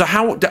 so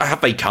how have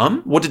they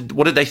come? What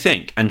did they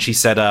think? And she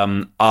said,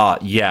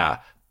 yeah,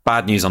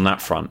 bad news on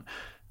that front.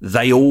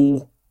 They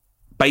all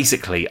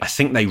basically, I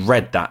think they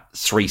read that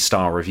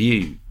 3-star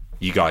review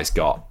you guys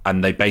got,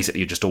 and they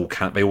basically just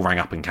they all rang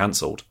up and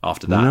cancelled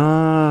after that.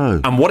 No.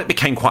 And what it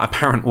became quite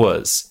apparent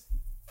was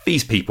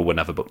these people were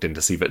never booked in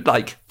to see, but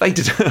like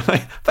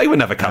they were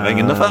never coming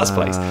in the first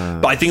place.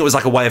 But I think it was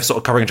like a way of sort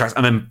of covering tracks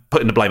and then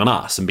putting the blame on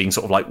us and being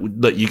sort of like,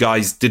 look, you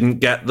guys didn't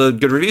get the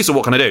good reviews, so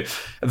what can I do?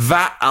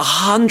 That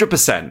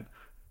 100%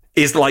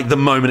 is like the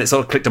moment it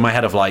sort of clicked in my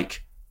head of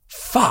like,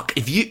 fuck,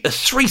 if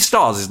 3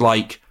 stars is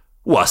like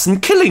worse than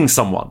killing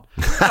someone.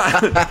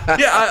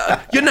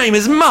 Your name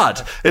is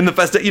mud in the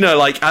first,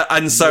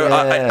 and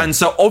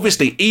so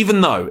obviously,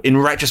 even though in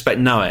retrospect,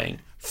 knowing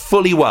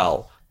fully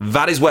well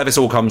that is where this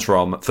all comes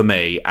from for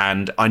me,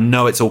 and I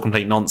know it's all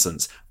complete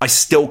nonsense, I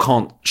still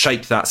can't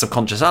shake that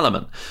subconscious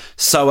element.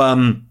 So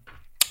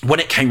when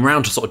it came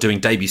round to sort of doing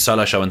debut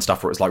solo show and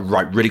stuff, where it was like,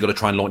 right, really got to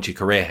try and launch your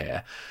career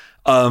here,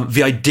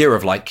 the idea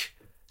of like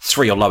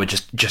 3 or lower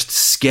just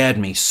scared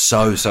me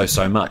so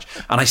much.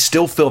 And I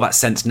still feel that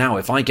sense now.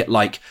 If I get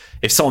like,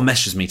 if someone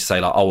messages me to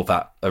say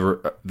like,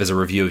 there's a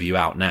review of you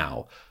out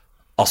now,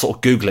 I'll sort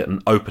of Google it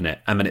and open it.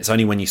 And then it's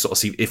only when you sort of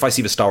see, if I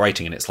see the star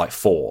rating and it's like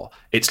 4,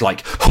 it's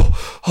like,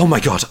 oh my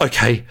God,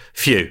 okay,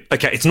 phew.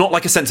 Okay, it's not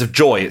like a sense of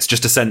joy. It's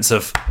just a sense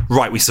of,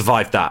 right, we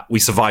survived that. We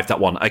survived that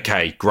one.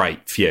 Okay,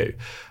 great, phew.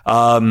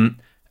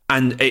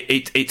 And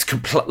it's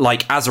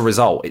like, as a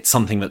result, it's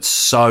something that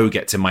so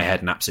gets in my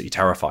head and absolutely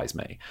terrifies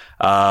me.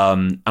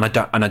 And I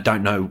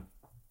don't know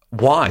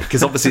why,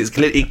 because obviously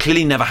it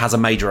clearly never has a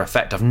major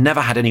effect. I've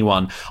never had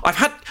anyone. I've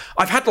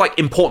had like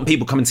important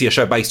people come and see a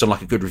show based on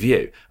like a good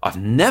review. I've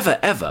never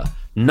ever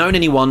known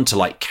anyone to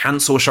like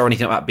cancel a show or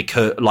anything like that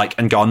because like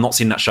and go, I'm not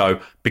seeing that show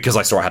because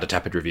I saw I had a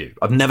tepid review.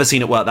 I've never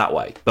seen it work that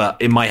way.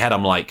 But in my head,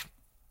 I'm like,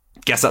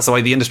 guess that's the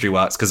way the industry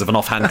works because of an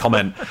offhand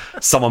comment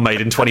someone made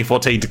in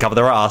 2014 to cover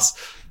their ass.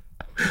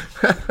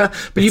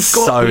 But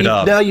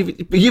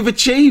you've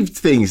achieved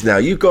things now.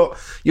 You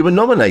were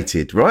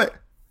nominated, right?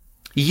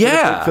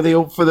 Yeah, for the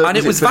and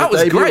that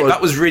was great.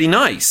 That was really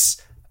nice.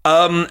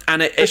 And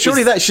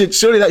surely that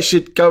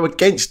should go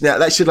against now.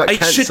 That should like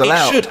cancel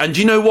out. It should. And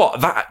do you know what?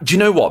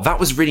 That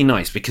was really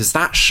nice because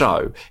that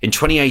show in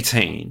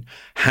 2018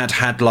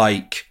 had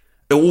like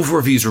all the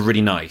reviews were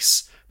really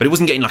nice, but it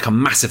wasn't getting like a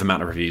massive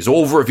amount of reviews.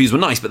 All the reviews were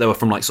nice, but they were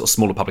from like sort of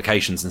smaller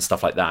publications and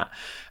stuff like that.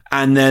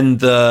 And then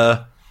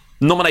the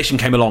nomination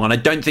came along, and I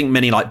don't think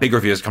many like big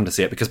reviewers come to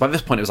see it because by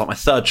this point it was like my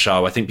 3rd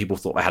show. I think people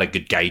thought they had a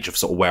good gauge of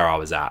sort of where I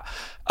was at.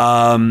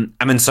 And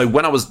then so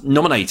when I was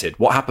nominated,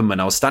 what happened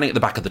when I was standing at the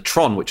back of the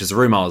Tron, which is the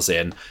room I was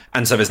in,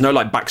 and so there's no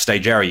like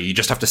backstage area, you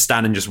just have to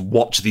stand and just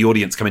watch the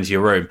audience come into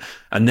your room.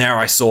 And there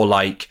I saw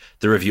like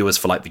the reviewers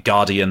for like The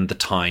Guardian, The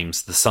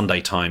Times, The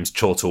Sunday Times,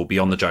 Chortle,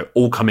 Beyond the Joke,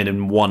 all come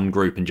in one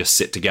group and just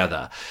sit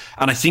together.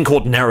 And I think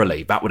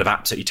ordinarily that would have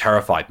absolutely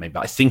terrified me.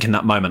 But I think in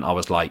that moment I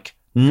was like,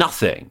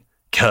 nothing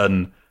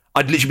can...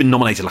 I'd literally been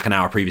nominated like an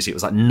hour previously. It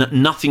was like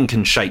nothing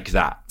can shake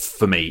that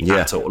for me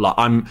at all.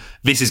 Like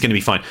this is going to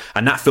be fine,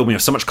 and that filled me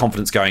with so much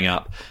confidence going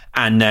up.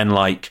 And then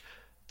like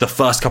the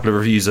first couple of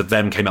reviews of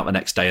them came out the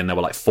next day, and there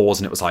were like 4s,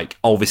 and it was like,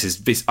 oh, this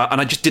is this,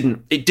 and I just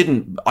didn't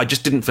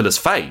feel as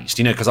phased,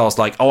 because I was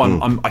like,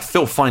 oh, I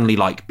feel finally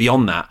like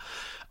beyond that.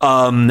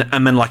 And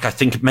then like I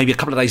think maybe a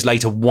couple of days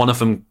later, one of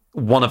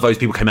those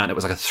people came out, and it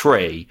was like a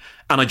 3,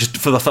 and I just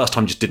for the first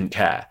time just didn't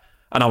care.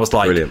 And I was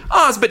like, brilliant.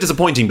 It's a bit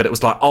disappointing, but it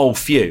was like, oh,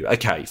 phew,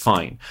 okay,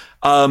 fine.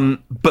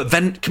 But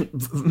then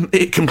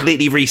it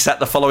completely reset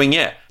the following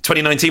year.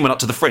 2019 went up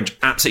to the Fringe,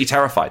 absolutely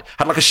terrified.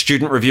 Had like a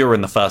student reviewer in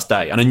the first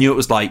day. And I knew it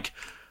was like,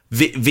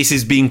 this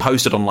is being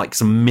posted on like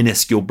some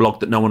minuscule blog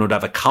that no one would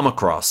ever come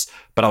across.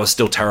 But I was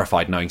still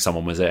terrified knowing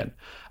someone was in.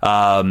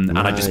 And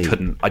I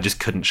just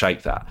couldn't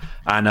shake that.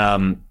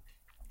 And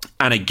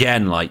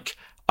again, like,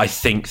 I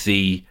think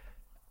it's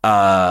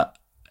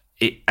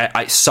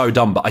so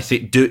dumb, but I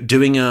think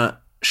doing a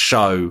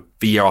show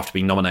the year after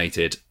being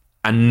nominated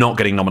and not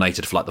getting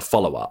nominated for like the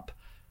follow-up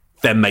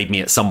then made me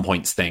at some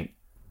points think,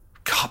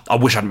 God, I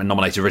wish I hadn't been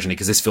nominated originally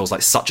because this feels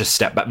like such a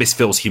step back. This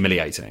feels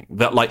humiliating.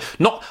 That like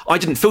I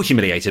didn't feel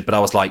humiliated, but I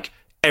was like,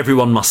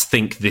 everyone must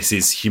think this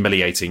is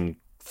humiliating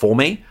for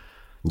me.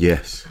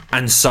 Yes.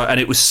 And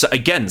it was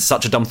again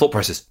such a dumb thought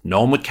process.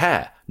 No one would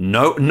care.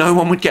 No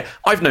one would care.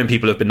 I've known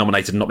people who've been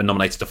nominated and not been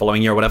nominated the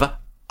following year or whatever.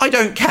 I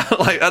don't care.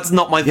 Like, that's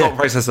not my thought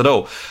process at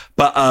all.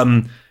 But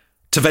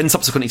to then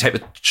subsequently take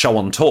the show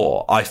on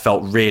tour, I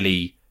felt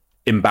really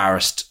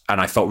embarrassed, and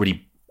I felt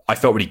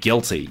really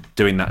guilty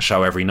doing that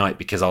show every night,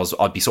 because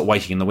I'd be sort of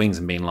waiting in the wings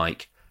and being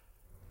like,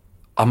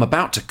 I'm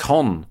about to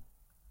con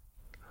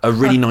a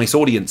really nice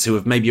audience who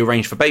have maybe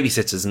arranged for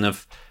babysitters and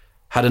have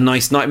had a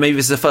nice night. Maybe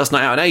this is the first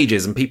night out in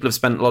ages, and people have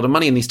spent a lot of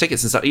money on these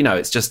tickets and stuff. You know,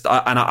 it's just,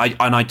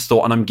 I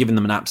thought, and I'm giving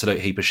them an absolute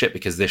heap of shit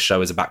because this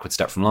show is a backward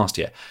step from last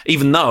year.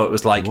 Even though it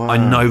was like, I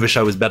know the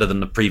show was better than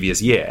the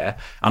previous year,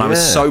 and I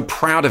was so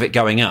proud of it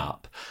going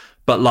up.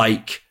 But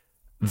like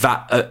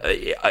that,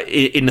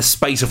 in the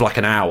space of like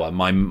an hour,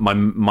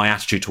 my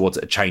attitude towards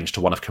it had changed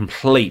to one of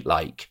complete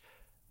like,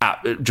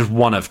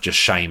 just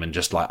shame, and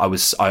just like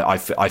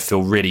I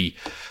feel really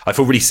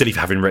silly for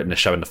having written a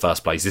show in the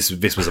first place.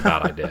 This was a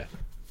bad idea.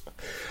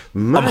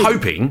 Mate. I'm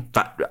hoping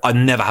that I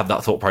never have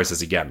that thought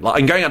process again. Like,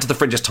 I'm going out to the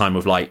Fringe this time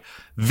with like,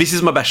 this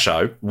is my best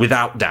show,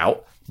 without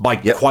doubt, by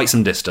quite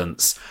some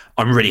distance.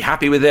 I'm really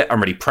happy with it. I'm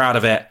really proud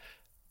of it.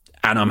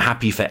 And I'm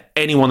happy for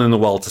anyone in the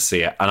world to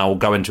see it. And I will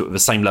go into it with the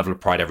same level of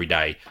pride every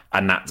day.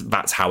 And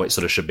that's how it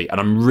sort of should be. And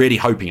I'm really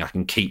hoping I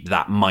can keep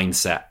that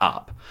mindset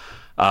up.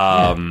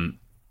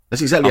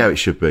 That's exactly how it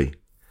should be.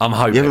 I'm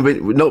hoping.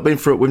 We've not been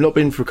for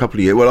a couple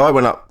of years. Well, I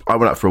went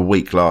up for a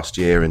week last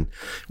year, and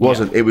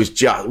it was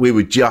just, we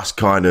were just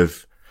kind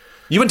of.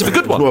 You went to the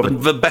good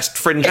one, the best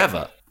Fringe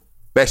ever.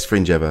 Best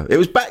Fringe ever. It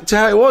was back to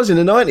how it was in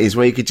the 90s,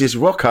 where you could just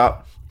rock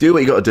up, do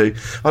what you got to do.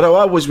 Although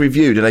I was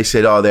reviewed and they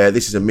said,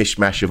 this is a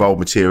mishmash of old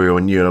material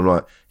and new. And I'm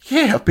like,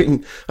 yeah, I've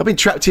been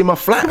trapped in my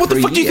flat. What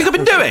the fuck do you think I've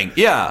been doing?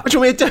 Yeah. What do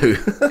you want me to do?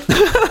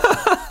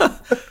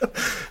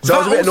 So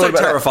that also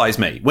terrifies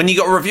me. When you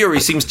got a reviewer who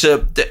seems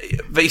to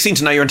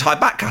know your entire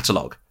back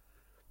catalogue.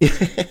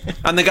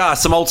 And they got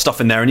some old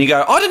stuff in there, and you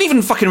go, I don't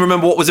even fucking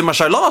remember what was in my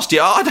show last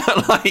year. I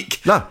don't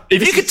like. No.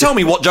 If you could tell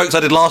me what jokes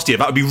I did last year,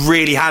 that would be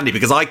really handy,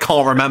 because I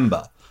can't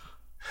remember.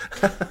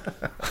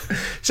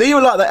 So you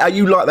were like that? Are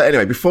you like that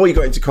anyway? Before you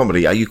got into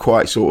comedy, are you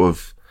quite sort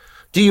of?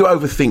 Do you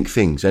overthink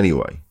things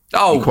anyway?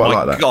 Oh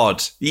my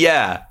god,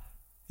 yeah.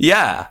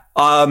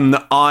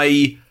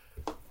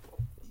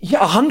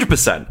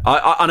 100%.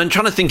 And I'm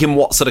trying to think in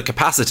what sort of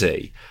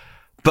capacity,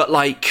 but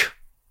like,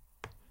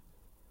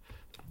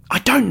 I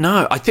don't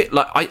know. I think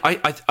like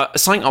I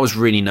something I was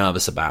really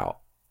nervous about,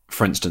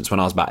 for instance, when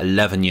I was about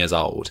 11 years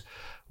old,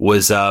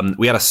 was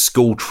we had a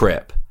school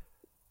trip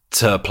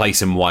to a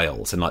place in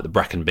Wales, in like the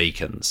Brecon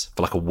Beacons,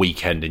 for like a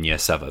weekend in year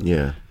 7.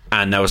 Yeah.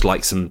 And there was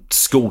like some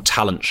school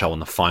talent show on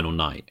the final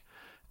night.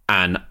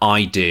 And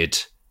I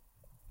did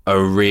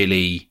a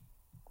really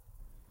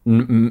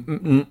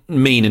mean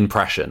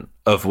impression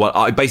of what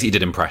I basically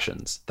did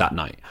impressions that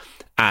night.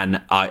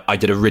 And I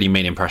did a really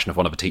mean impression of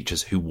one of the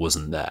teachers who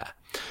wasn't there.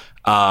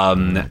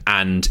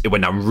 And it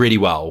went down really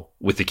well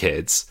with the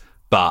kids.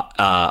 But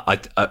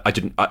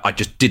I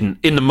just didn't,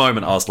 in the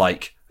moment I was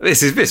like,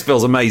 this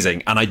feels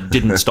amazing. And I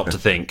didn't stop to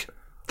think,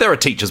 there are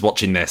teachers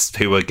watching this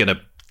who are going to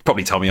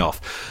probably tell me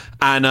off.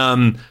 And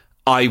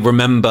I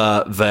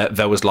remember that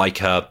there was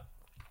like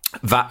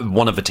that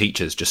one of the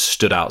teachers just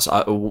stood out.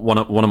 One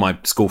of my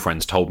school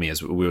friends told me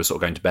as we were sort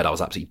of going to bed, I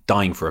was absolutely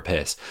dying for a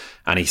piss.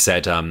 And he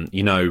said,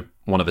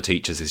 one of the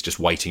teachers is just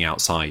waiting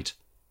outside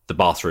the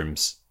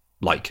bathrooms,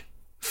 like,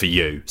 for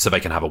you, so they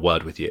can have a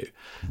word with you.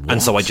 What?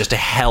 And so I just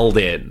held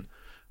in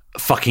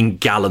fucking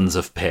gallons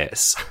of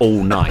piss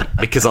all night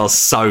because I was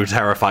so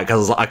terrified, because I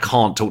was like, I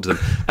can't talk to them.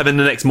 And then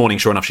the next morning,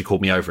 sure enough, she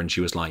called me over and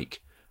she was like,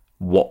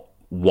 what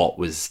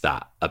was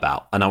that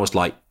about? And I was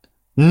like,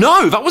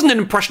 no, that wasn't an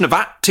impression of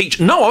that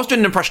teacher. No, I was doing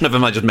an impression of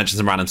him. I just mentioned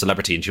some random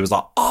celebrity. And she was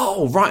like,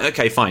 oh, right,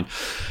 okay, fine.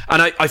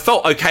 And I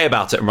felt okay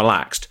about it and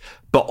relaxed.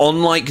 But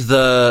on like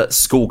the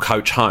school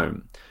coach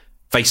home,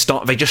 they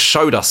just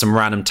showed us some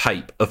random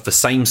tape of the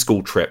same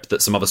school trip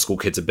that some other school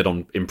kids had been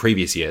on in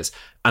previous years.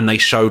 And they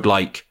showed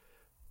like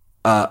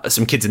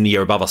some kids in the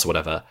year above us or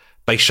whatever.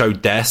 They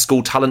showed their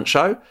school talent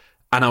show.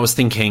 And I was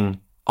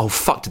thinking, oh,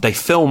 fuck, did they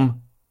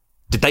film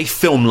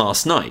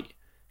last night?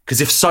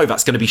 Because if so,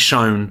 that's going to be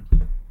shown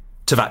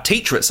to that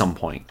teacher at some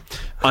point.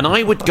 And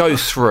I would go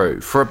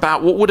through for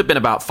about what would have been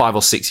about 5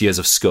 or 6 years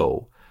of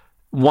school,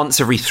 once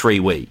every 3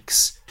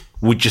 weeks,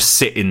 would just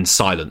sit in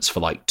silence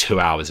for like 2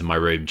 hours in my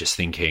room, just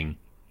thinking,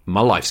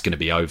 my life's going to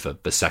be over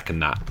the second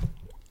that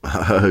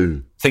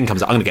thing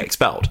comes out. I'm going to get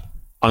expelled.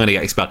 And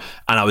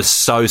I was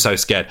so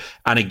scared.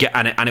 And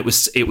it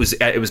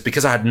was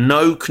because I had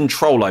no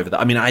control over that.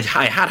 I mean, I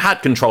had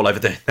control over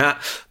that,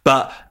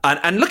 but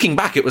and looking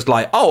back, it was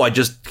like, oh, I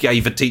just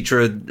gave a teacher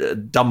a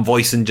dumb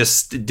voice and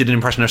just did an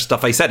impression of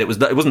stuff they said. It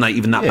wasn't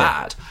even that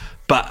bad.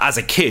 But as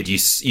a kid, you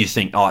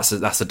think, oh,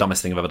 that's the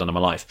dumbest thing I've ever done in my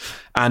life.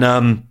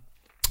 And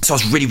so I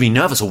was really, really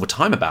nervous all the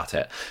time about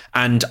it.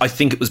 And I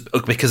think it was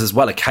because as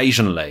well,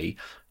 occasionally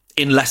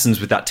in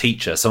lessons with that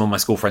teacher, some of my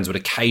school friends would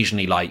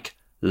occasionally like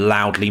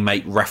loudly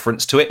make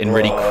reference to it in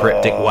really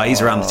cryptic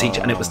ways around the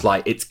teacher, and it was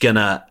like he's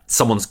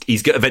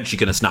eventually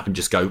gonna snap and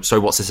just go, so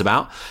what's this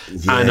about?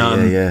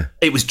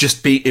 It was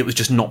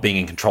just not being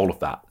in control of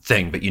that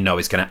thing, but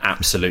it's gonna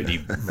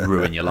absolutely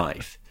ruin your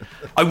life.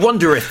 I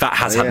wonder if that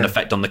has had an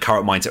effect on the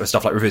current mindset of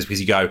stuff like reviews, because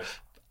you go,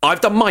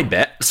 I've done my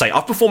bit, say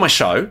I've performed my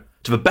show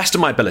to the best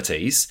of my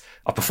abilities,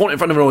 I've performed it in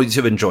front of an audience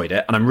who've enjoyed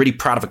it, and I'm really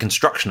proud of the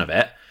construction of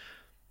it.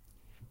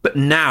 But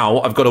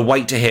now I've got to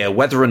wait to hear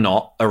whether or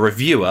not a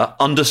reviewer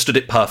understood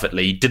it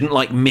perfectly, didn't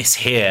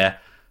mishear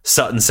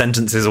certain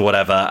sentences or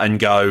whatever, and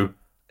go,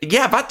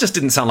 yeah, that just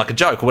didn't sound like a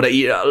joke or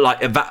whatever.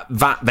 Like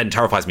that then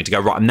terrifies me to go,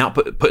 right, I'm now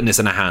putting this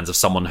in the hands of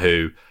someone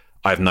who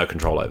I have no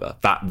control over.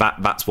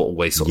 That's what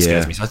always sort of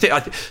scares me.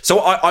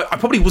 So I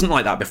probably wasn't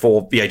like that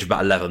before the age of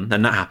about 11.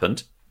 Then that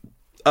happened,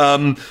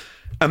 and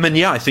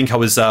then I think I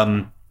was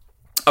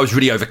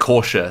really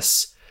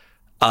overcautious.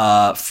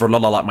 For a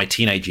lot of my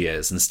teenage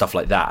years and stuff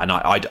like that, and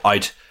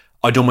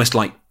I'd almost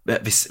like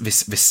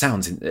this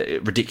sounds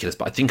ridiculous,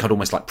 but I think I'd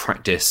almost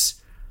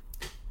practice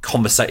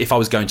if I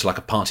was going to a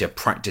party, I'd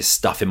practice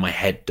stuff in my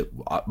head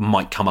that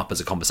might come up as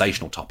a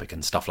conversational topic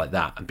and stuff like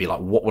that, and be like,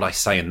 what would I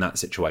say in that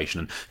situation,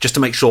 and just to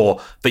make sure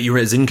that you're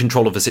as in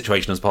control of the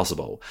situation as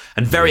possible.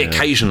 And very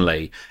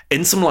occasionally,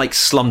 in some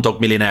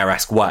Slumdog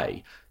Millionaire-esque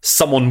way,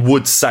 someone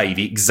would say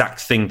the exact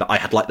thing that I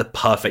had the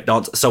perfect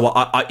answer. So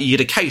you'd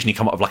occasionally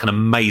come up with an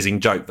amazing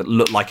joke that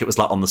looked like it was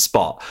on the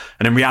spot.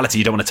 And in reality,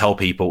 you don't want to tell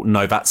people,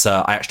 no, that's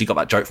I actually got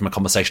that joke from a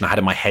conversation I had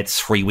in my head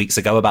 3 weeks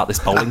ago about this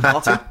bowling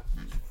party.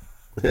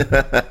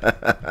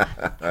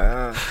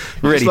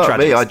 Really tragic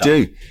me, stuff. I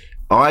do.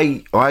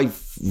 I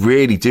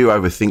really do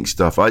overthink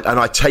stuff. And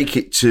I take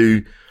it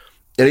to,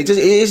 and it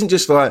isn't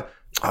just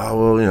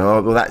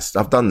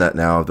I've done that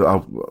now.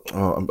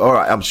 All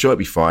right, I'm sure it'll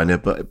be fine,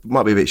 but it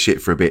might be a bit shit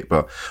for a bit.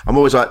 But I'm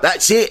always like,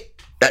 that's it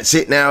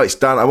now, it's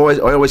done. I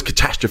always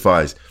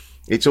catastrophize.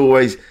 It's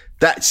always,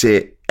 that's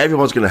it.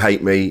 Everyone's going to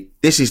hate me.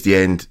 This is the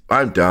end.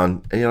 I'm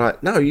done. And you're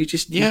like, no, you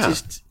just did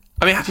it.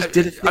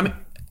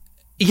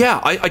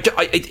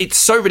 It's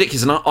so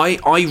ridiculous, and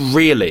I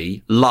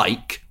really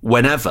like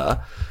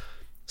whenever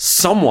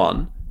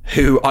someone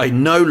who I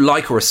know,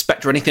 like, or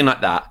respect or anything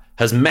like that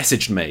has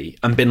messaged me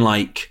and been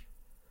like,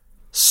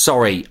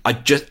 sorry, I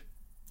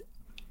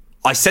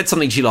said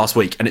something to you last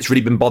week, and it's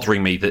really been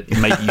bothering me that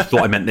maybe you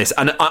thought I meant this.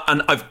 And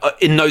I've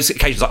in those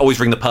occasions, I always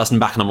ring the person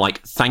back, and I'm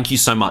like, thank you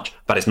so much.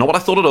 That is not what I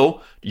thought at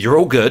all. You're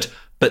all good,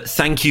 but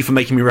thank you for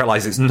making me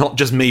realize it's not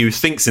just me who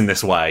thinks in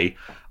this way.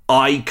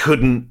 I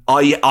didn't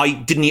even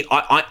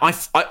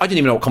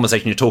know what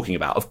conversation you're talking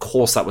about. Of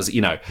course, that was,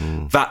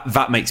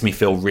 that makes me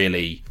feel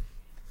really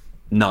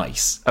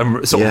nice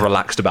and sort of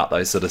relaxed about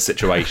those sort of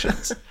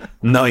situations,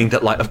 knowing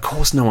that, of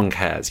course, no one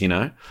cares,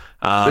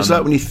 It's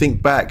when you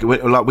think back,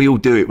 we all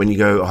do it when you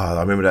go,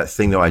 I remember that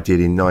thing that I did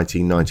in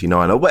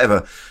 1999 or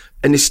whatever.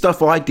 And this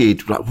stuff I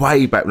did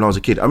way back when I was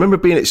a kid. I remember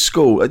being at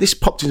school. This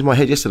popped into my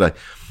head yesterday.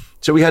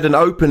 So we had an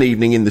open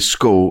evening in the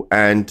school,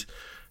 and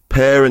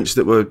parents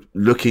that were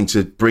looking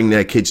to bring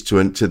their kids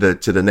to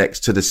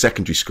the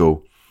secondary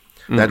school.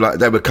 They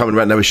were coming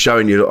around. They were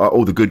showing you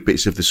all the good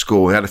bits of the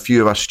school. We had a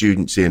few of our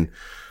students in,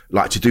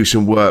 to do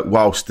some work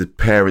whilst the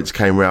parents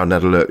came around and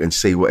had a look and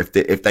see what if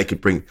they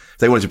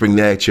wanted to bring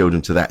their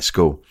children to that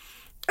school.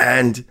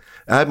 And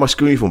I had my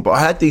school uniform, but I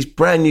had these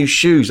brand new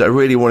shoes that I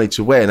really wanted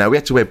to wear. Now we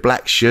had to wear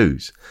black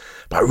shoes,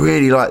 but I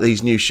really liked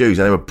these new shoes,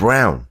 and they were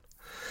brown.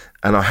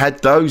 And I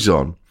had those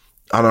on,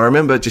 and I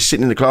remember just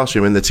sitting in the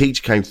classroom, and the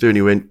teacher came through and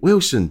he went,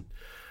 "Wilson,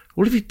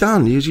 what have you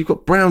done? You've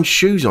got brown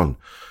shoes on."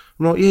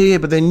 I'm like, yeah,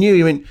 but they're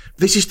new. I mean,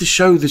 this is to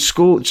show that the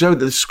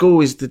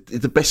school is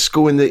the best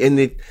school in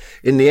the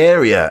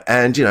area,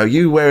 and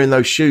you wearing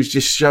those shoes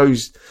just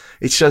shows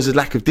a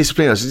lack of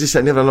discipline. I just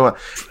said, never know.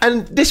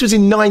 And this was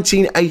in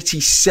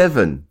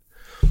 1987,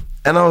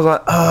 and I was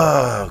like,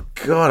 oh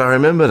God, I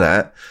remember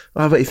that.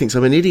 I bet he thinks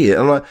I'm an idiot.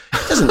 I'm like,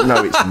 he doesn't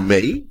know it's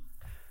me.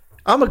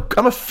 I'm a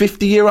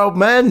 50-year-old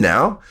man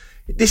now.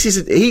 This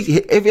is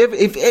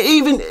if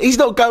even he's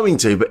not going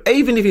to, but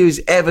even if he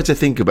was ever to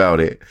think about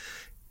it.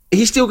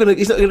 He's not going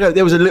to go,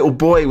 there was a little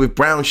boy with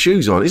brown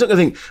shoes on. He's not going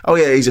to think, oh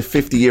yeah, he's a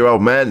 50-year-old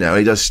man now.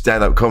 He does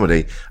stand-up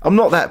comedy. I'm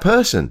not that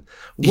person.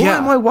 Why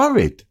am I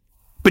worried?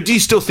 But do you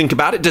still think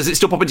about it? Does it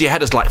still pop into your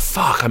head as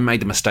fuck, I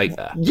made a mistake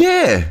there?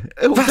 Yeah.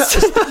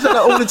 That's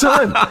all the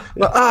time.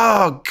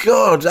 Oh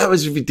God, that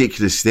was a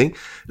ridiculous thing.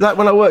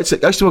 When I used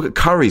to work at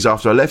Curry's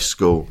after I left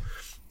school.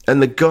 And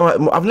the guy,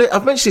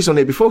 I've mentioned this on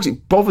here before because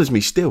it bothers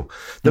me still.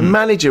 The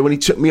manager, when he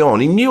took me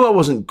on, he knew I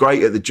wasn't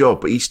great at the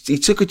job, but he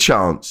took a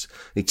chance.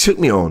 He took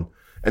me on,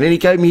 and then he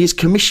gave me his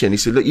commission. He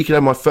said, look, you can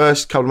have my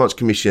first couple of months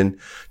commission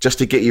just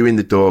to get you in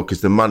the door because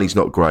the money's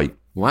not great.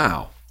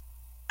 Wow.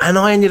 And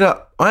I ended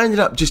up I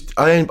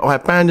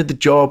abandoned the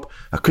job.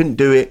 I couldn't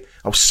do it.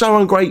 I was so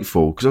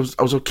ungrateful because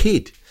I was a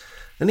kid.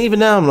 And even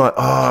now I'm like,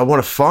 I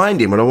want to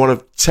find him and I want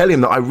to tell him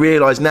that I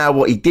realise now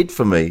what he did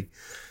for me.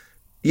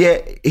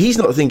 Yeah, he's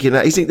not thinking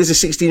that. He's thinking there's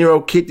a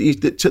 16-year-old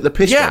kid that took the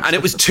piss. Yeah, and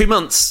it was 2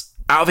 months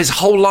out of his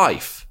whole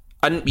life.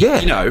 And,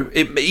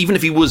 even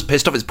if he was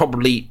pissed off, it's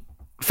probably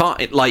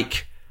fine.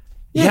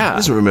 Yeah. He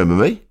doesn't remember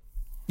me.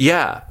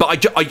 Yeah,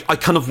 but I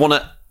kind of want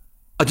to.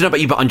 I don't know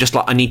about you, but I'm just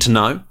like, I need to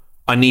know.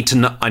 I need to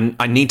know.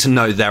 I need to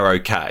know they're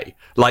okay.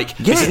 Like,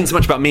 this isn't so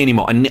much about me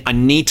anymore. I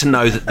need to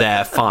know that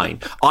they're fine.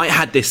 I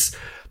had this.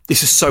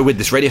 This is so weird.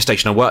 This radio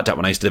station I worked at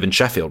when I used to live in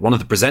Sheffield, one of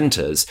the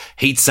presenters,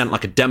 he'd sent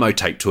like a demo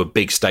tape to a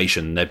big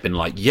station. They'd been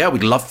like, yeah,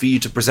 we'd love for you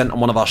to present on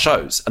one of our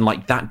shows. And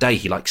like that day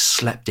he like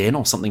slept in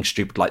or something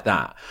stupid like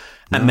that.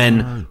 And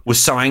then was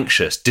so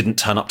anxious, didn't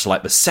turn up to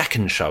like the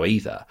second show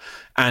either.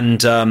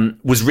 And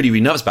was really,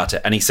 really nervous about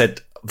it. And he said,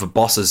 the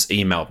boss has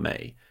emailed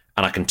me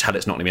and I can tell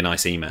it's not going to be a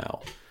nice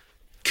email.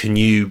 Can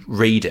you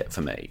read it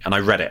for me? And I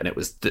read it and it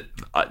was,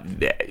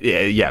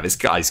 this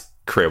guy's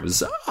career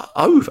was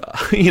over,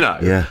 you know.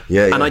 Yeah.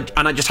 And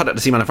I just had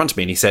this email in front of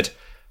me and he said,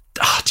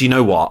 do you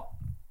know what?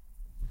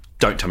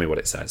 Don't tell me what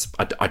it says.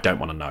 I don't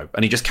want to know.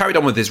 And he just carried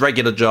on with his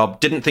regular job,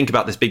 didn't think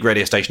about this big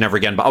radio station ever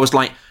again. But I was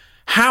like,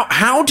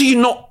 how do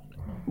you not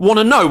want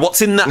to know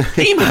what's in that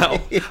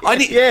email?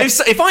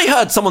 If I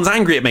heard someone's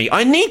angry at me,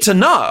 I need to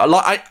know.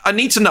 Like I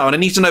need to know, and I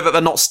need to know that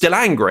they're not still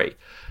angry.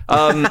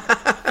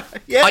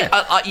 It's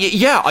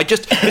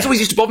always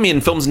used to bother me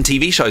in films and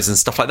TV shows and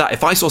stuff like that.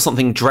 If I saw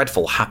something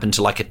dreadful happen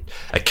to like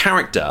a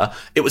character,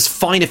 it was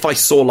fine if I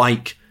saw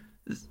like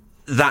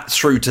that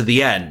through to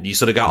the end. You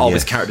sort of go,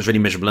 this character's really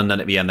miserable, and then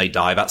at the end they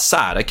die. That's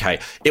sad. Okay.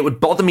 It would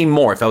bother me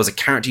more if there was a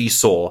character you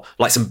saw,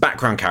 like some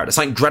background character,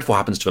 something dreadful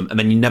happens to them, and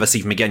then you never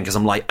see them again, because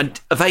I'm like,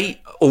 are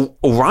they all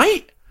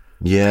right?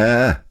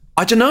 Yeah.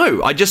 I don't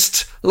know. I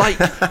just, like,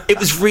 it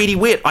was really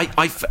weird.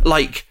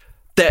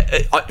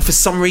 For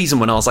some reason,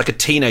 when I was like a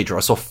teenager,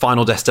 I saw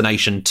Final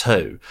Destination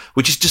 2,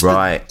 which is just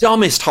the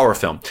dumbest horror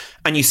film.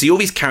 And you see all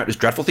these characters,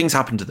 dreadful things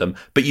happen to them,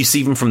 but you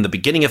see them from the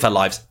beginning of their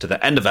lives to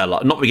the end of their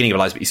lives. Not the beginning of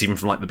their lives, but you see them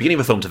from like the beginning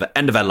of the film to the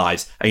end of their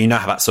lives, and you know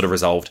how that's sort of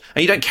resolved.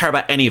 And you don't care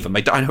about any of them.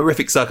 They die in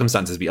horrific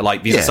circumstances, but you're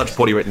like, these are such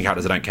poorly written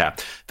characters, I don't care.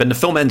 Then the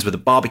film ends with a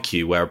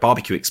barbecue, where a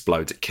barbecue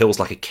explodes, it kills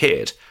like a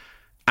kid,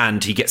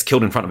 and he gets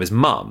killed in front of his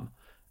mum,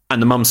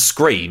 and the mum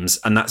screams,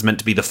 and that's meant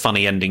to be the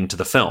funny ending to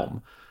the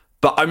film.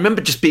 But I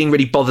remember just being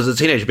really bothered as a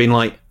teenager, being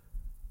like,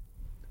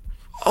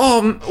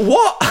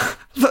 what?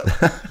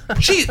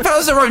 That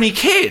was her only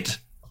kid.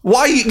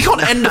 Why? You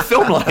can't end a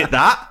film like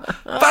that.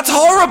 That's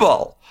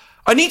horrible.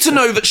 I need to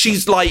know that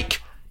she's,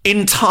 like,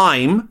 in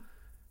time,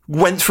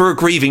 went through a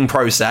grieving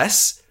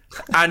process,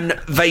 and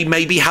they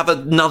maybe have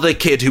another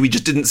kid who we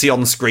just didn't see on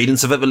the screen, and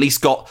so they've at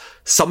least got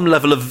some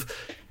level of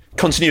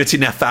continuity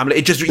in their family.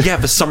 It just,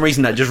 for some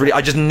reason, that just really,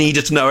 I just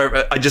needed to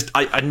know.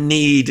 I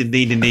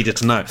needed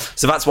to know.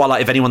 So that's why,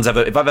 like,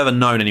 if I've ever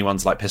known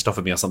anyone's like pissed off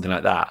at me or something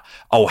like that,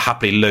 I'll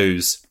happily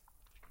lose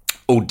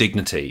all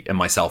dignity in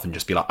myself and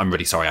just be like, I'm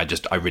really sorry. I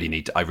really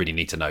need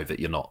to know that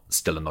you're not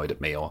still annoyed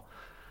at me. Or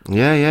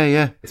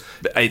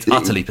it's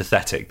utterly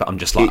pathetic, but I'm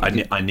just like,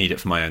 I need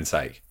it for my own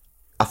sake.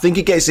 I think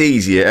it gets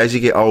easier as you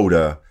get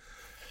older,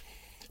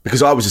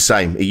 because I was the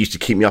same. It used to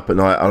keep me up at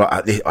night.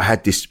 I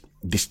had this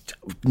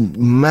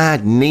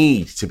mad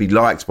need to be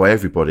liked by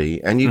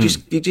everybody, and you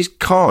just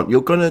can't.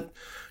 You're gonna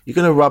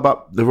rub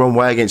up the wrong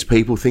way against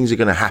people. Things are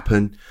gonna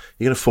happen.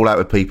 You're gonna fall out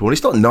with people, and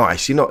it's not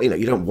nice. You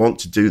don't want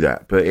to do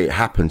that, but it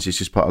happens. It's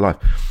just part of life.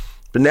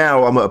 But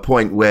now I'm at a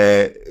point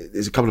where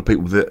there's a couple of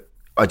people that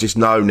I just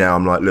know now.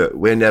 I'm like, look,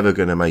 we're never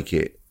gonna make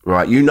it,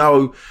 right? You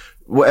know,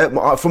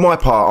 for my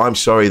part, I'm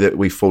sorry that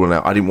we've fallen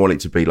out. I didn't want it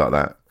to be like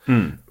that.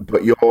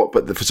 But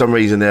for some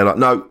reason they're like,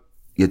 no,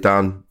 you're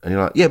done. And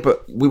you're like, yeah,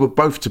 but we were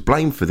both to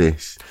blame for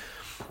this.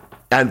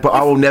 But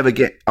I will never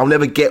get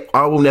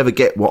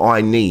what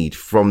I need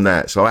from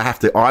that. So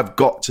I've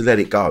got to let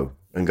it go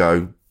and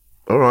go,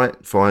 all right,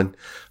 fine.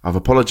 I've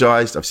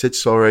apologized. I've said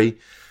sorry.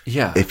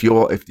 Yeah. If you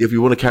want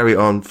to carry it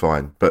on,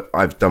 fine. But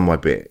I've done my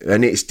bit.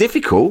 And it's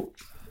difficult.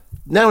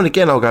 Now and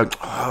again, I'll go,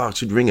 I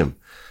should ring him.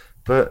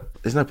 But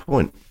there's no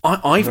point.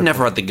 I've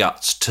never had the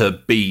guts to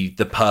be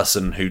the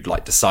person who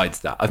like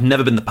decides that. I've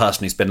never been the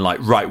person who's been like,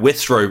 right, we're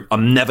through.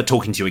 I'm never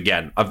talking to you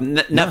again. I've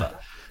never.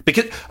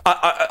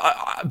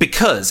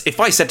 Because if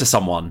I said to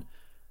someone,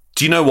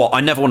 do you know what?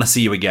 I never want to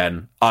see you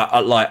again.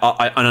 I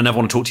never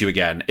want to talk to you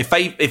again. If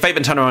they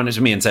then turned around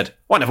to me and said,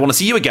 well, I never want to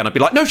see you again, I'd be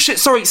like, no shit,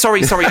 sorry.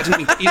 I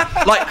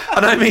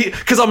didn't mean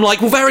because I'm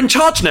like, well, they're in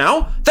charge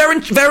now. They're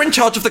in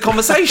charge of the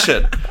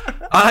conversation.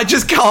 I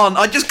just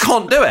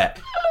can't do it.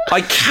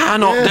 I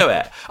cannot do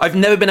it. I've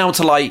never been able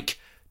to like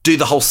do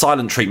the whole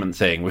silent treatment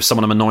thing with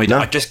someone I'm annoyed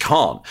at. I just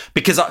can't,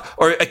 because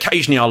or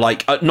occasionally I'll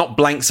like not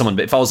blank someone,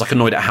 but if I was like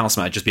annoyed at a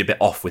housemate, I'd just be a bit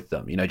off with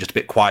them, just a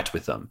bit quiet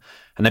with them,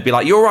 and they'd be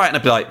like, "You're all right," and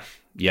I'd be like,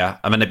 "Yeah,"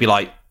 and then they'd be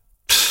like,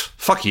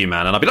 "Fuck you,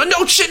 man," and I'd be like,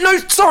 "No shit, no,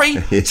 sorry,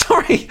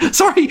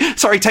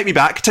 take me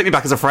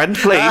back as a friend,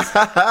 please."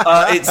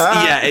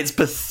 It's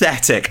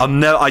pathetic.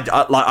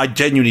 I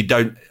genuinely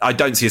don't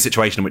see a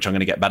situation in which I'm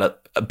going to get better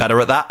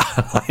at that.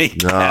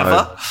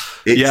 Ever.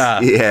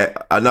 Yeah,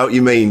 I know what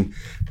you mean.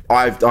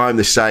 I'm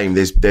the same.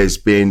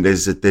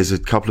 There's a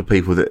couple of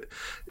people that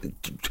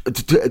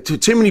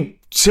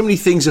too many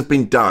things have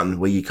been done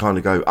where you kind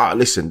of go,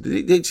 listen,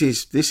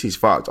 this is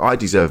fucked. I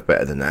deserve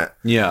better than that.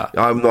 Yeah,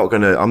 I'm not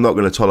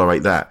gonna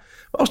tolerate that.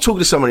 I was talking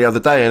to someone the other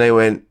day, and they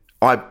went,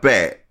 I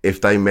bet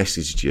if they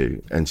messaged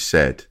you and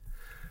said,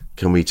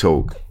 "Can we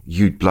talk?"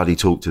 you'd bloody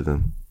talk to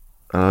them.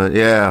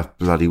 Yeah,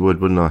 bloody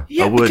would, wouldn't I?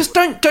 Yeah, I would. because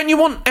don't you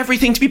want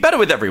everything to be better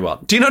with everyone?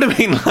 Do you know what I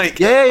mean? Like,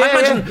 I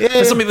imagine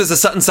for some people there's a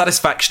certain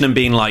satisfaction in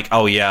being like,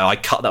 oh yeah, I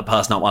cut that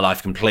person out of my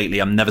life completely.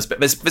 I'm never.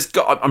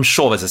 I'm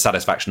sure there's a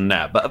satisfaction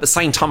there, but at the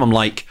same time, I'm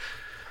like,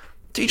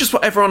 do you just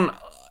want everyone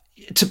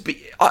to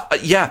be?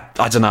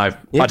 I don't know.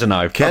 Yeah. I don't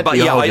know. But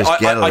yeah, I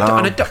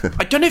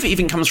don't know if it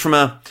even comes from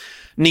a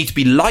need to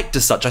be liked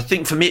as such. I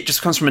think for me, it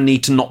just comes from a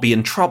need to not be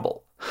in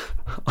trouble.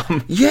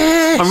 I'm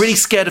really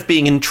scared of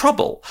being in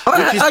trouble.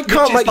 I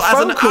can't make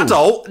phone calls. As an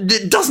adult,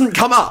 it doesn't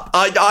come up.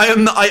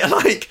 I'm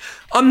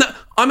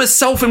a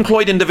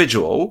self-employed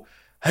individual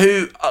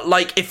who,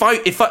 like, if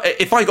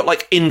I got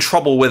like in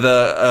trouble with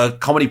a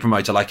comedy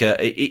promoter, like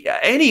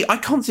I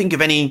can't think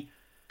of any.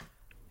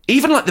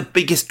 Even like the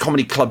biggest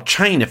comedy club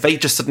chain, if they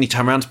just suddenly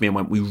turned around to me and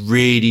went, "We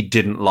really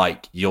didn't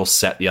like your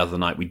set the other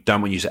night. We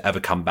don't want you to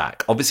ever come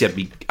back." Obviously, I'd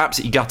be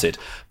absolutely gutted.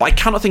 But I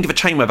cannot think of a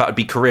chain where that would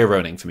be career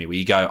ruining for me. Where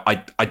you go, I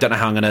don't know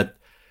how I'm going to.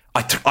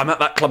 I'm at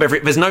that club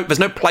there's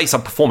no place I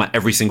perform at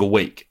every single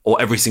week or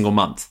every single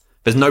month.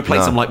 There's no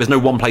place there's no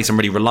one place I'm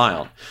really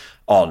rely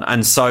on.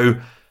 And so,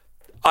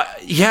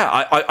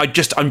 I'm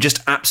just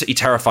absolutely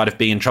terrified of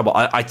being in trouble.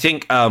 I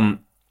think I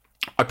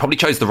probably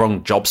chose the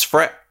wrong jobs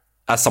for it.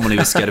 As someone who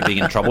is scared of being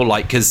in trouble,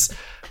 like, because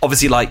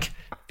obviously, like,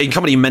 in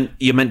comedy,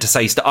 you're meant to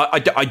say stuff.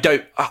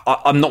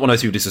 I'm not one of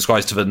those people who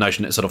subscribes to the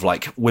notion that sort of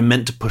like we're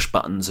meant to push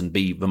buttons and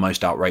be the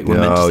most outrageous. We're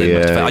meant to say the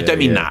most. I don't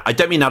mean that. I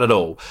don't mean that at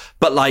all.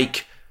 But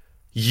like,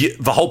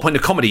 the whole point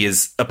of comedy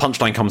is a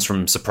punchline comes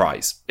from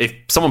surprise. If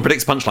someone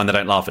predicts a punchline, they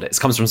don't laugh at it. It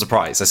comes from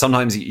surprise. So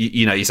sometimes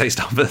you say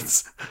stuff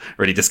that's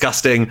really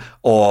disgusting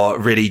or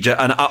really.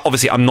 And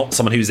obviously, I'm not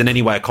someone who's in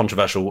any way a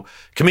controversial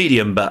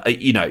comedian, but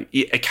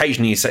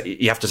occasionally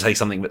you have to say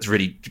something that's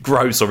really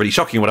gross or really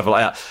shocking or whatever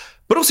like that.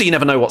 But also, you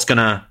never know what's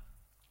gonna.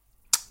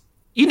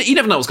 You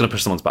never know what's gonna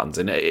push someone's buttons,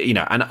 and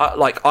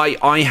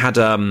I had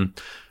I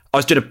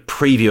was doing a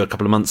preview a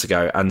couple of months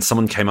ago, and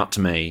someone came up to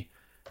me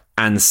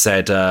and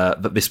said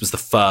that this was the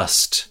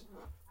first.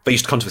 They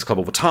used to come to this club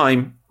all the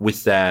time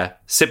with their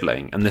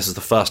sibling, and this is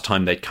the first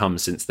time they'd come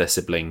since their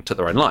sibling took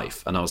their own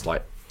life. And I was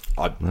like,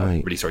 I'm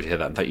really sorry to hear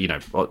that.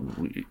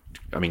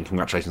 And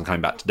congratulations on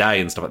coming back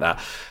today and stuff like that.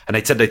 And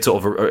they said they'd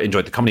sort of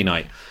enjoyed the comedy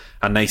night.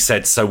 And they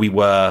said,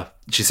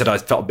 she said, I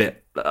felt a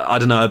bit, I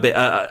don't know,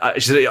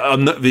 she said,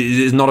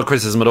 it's not a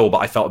criticism at all, but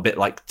I felt a bit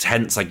like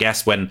tense, I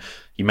guess, when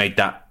you made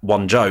that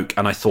one joke.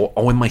 And I thought,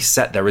 in my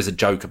set, there is a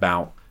joke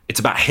about, it's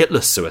about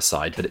Hitler's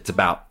suicide, but it's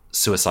about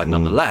suicide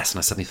nonetheless. And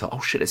I suddenly thought,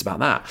 oh shit, it's about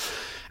that.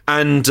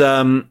 And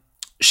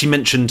she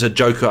mentioned a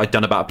joke I'd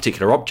done about a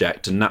particular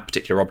object, and that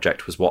particular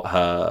object was what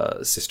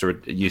her sister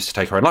had used to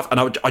take her own life. And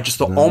I just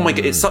thought, oh my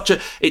god, it's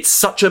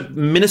such a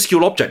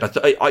minuscule object.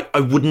 I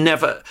would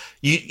never,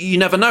 you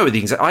never know with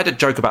these. I had a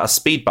joke about a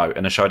speedboat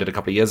in a show I did a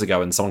couple of years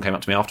ago, and someone came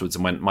up to me afterwards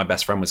and went, "My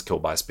best friend was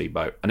killed by a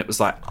speedboat," and it was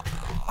like,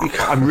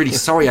 I'm really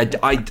sorry.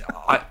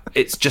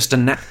 It's just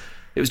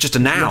it was just a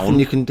noun. Nothing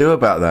you can do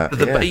about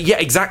that. Yeah,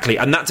 exactly.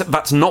 And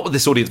that's not what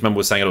this audience member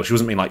was saying at all. She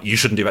wasn't being like, you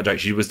shouldn't do that joke.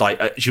 She was like,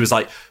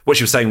 what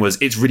she was saying was,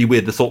 it's really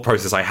weird, the thought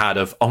process I had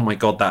of, oh my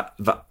God, that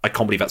I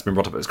can't believe that's been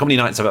brought up. It was comedy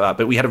night and stuff like that.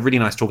 But we had a really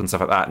nice talk and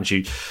stuff like that. And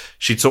she'd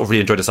sort of really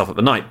enjoyed herself at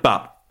the night.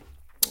 But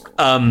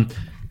but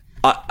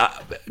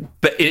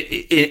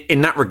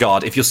in that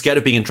regard, if you're scared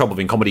of being in trouble,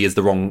 then comedy is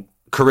the wrong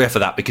career for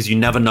that, because you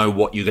never know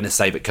what you're going to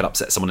say that could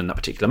upset someone in that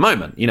particular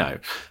moment,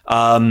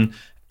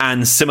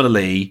 and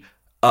similarly,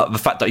 the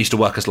fact that I used to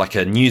work as like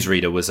a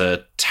newsreader was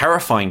a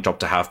terrifying job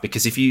to have,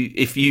 because if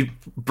you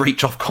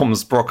breach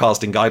Ofcom's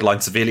broadcasting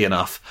guidelines severely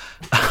enough,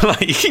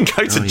 you can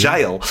go to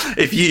jail.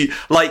 If you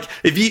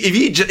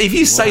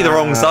say the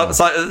wrong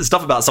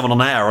stuff about someone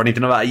on air or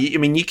anything like that,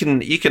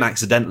 you can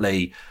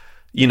accidentally,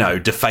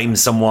 defame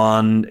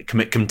someone,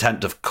 commit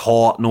contempt of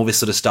court, and all this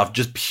sort of stuff,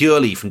 just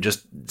purely from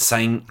just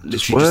saying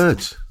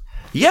words.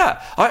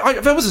 Yeah,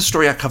 there was a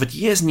story I covered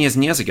years and years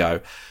and years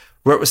ago,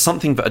 where it was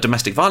something that a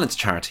domestic violence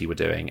charity were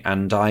doing.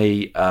 And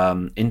I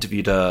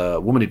interviewed a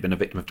woman who'd been a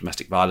victim of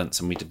domestic violence,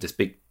 and we did this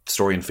big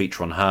story and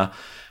feature on her.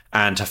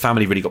 And her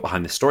family really got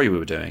behind this story we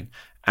were doing.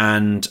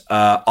 And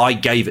I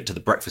gave it to the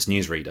Breakfast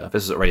newsreader.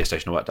 This was a radio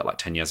station I worked at like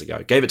 10 years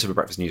ago. Gave it to the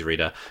Breakfast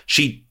newsreader.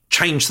 She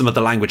changed some of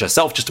the language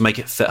herself just to make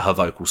it fit her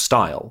vocal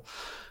style.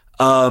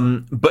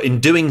 But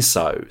in doing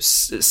so,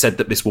 said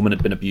that this woman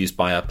had been abused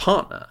by her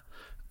partner.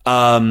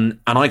 And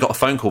I got a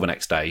phone call the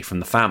next day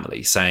from the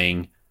family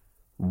saying,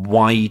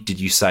 why did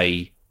you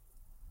say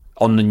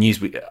on the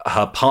news,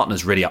 her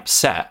partner's really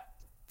upset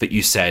that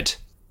you said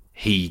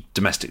he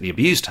domestically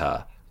abused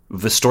her?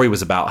 The story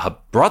was about her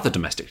brother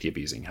domestically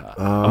abusing her.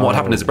 And what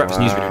happened is the Breakfast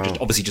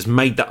Newsreader just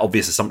made that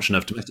obvious assumption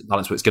of domestic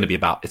violence, where it's going to be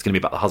about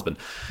the husband.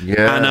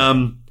 Yeah.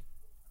 And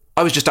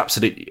I was just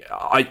absolutely,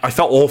 I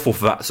felt awful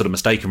for that sort of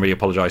mistake and really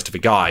apologised to the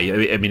guy.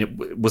 I mean,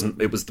 it was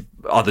the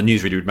other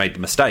newsreader who'd made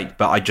the mistake,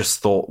 but I just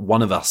thought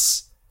one of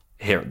us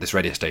here at this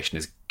radio station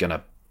is going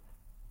to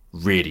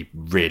really,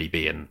 really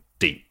be in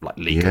deep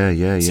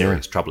legal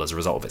serious trouble as a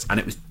result of it. And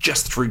it was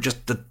just through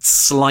just the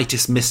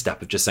slightest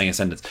misstep of just saying a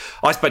sentence.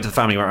 I spoke to the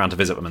family, went around to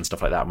visit them and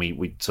stuff like that, and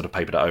we sort of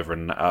papered it over,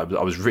 and I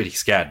was really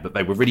scared, but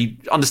they were really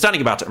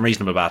understanding about it and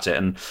reasonable about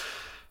it.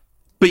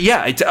 But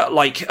yeah, it's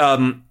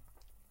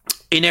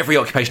in every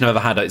occupation I've ever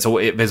had,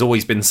 there's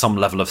always been some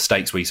level of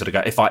stakes where you sort of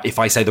go, if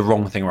I say the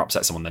wrong thing or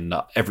upset someone, then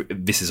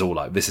this is all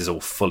over. This is all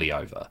fully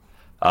over.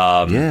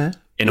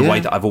 In a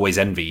way that I've always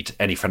envied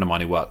any friend of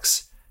mine who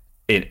works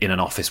in an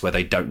office where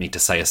they don't need to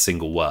say a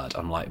single word.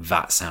 I'm like,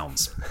 that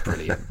sounds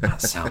brilliant.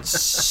 That sounds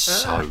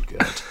so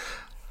good.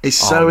 It's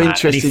so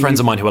interesting. Any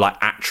friends of mine who are like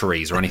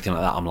actuaries or anything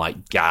like that, I'm like,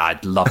 yeah,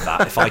 I'd love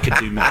that. If I could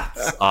do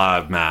maths,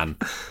 man,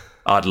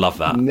 I'd love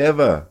that.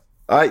 Never.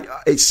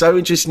 It's so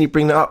interesting you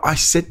bring that up. I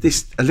said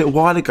this a little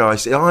while ago. I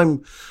said,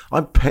 I'm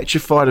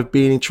petrified of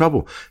being in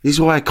trouble. This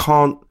is why I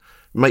can't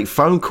make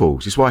phone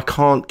calls. This is why I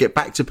can't get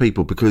back to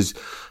people, because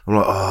I'm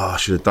like, I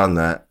should have done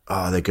that.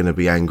 They're going to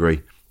be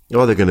angry.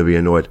 They're going to be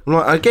annoyed. I'm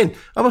like, again,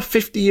 I'm a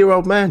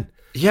 50-year-old man.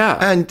 Yeah.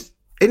 And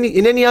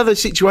in any other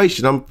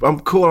situation, I'm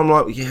cool. I'm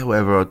like, yeah,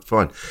 whatever,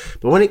 fine.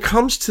 But when it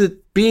comes to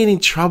being in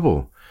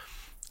trouble,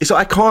 it's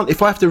like I can't,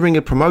 if I have to ring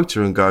a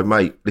promoter and go,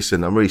 mate,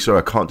 listen, I'm really sorry,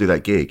 I can't do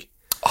that gig.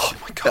 Oh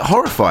my God.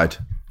 Horrified.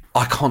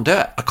 I can't do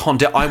it.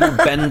 I will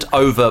bend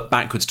over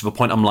backwards to the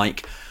point I'm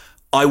like,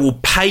 I will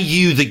pay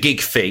you the gig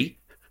fee,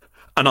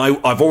 and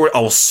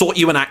I'll sort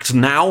you an act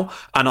now,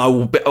 and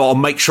I'll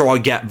make sure I'll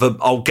get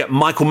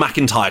Michael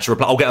McIntyre to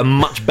replace. I'll get a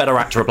much better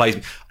actor to replace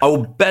me. I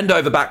will bend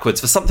over backwards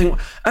for something,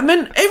 and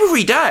then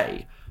every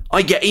day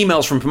I get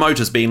emails from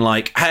promoters being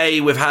like, hey,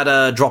 we've had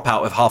a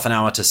dropout with half an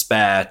hour to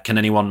spare. Can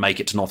anyone make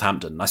it to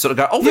Northampton? And I sort of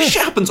go, this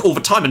shit happens all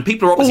the time, and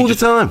people are obviously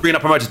just bringing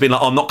up promoters being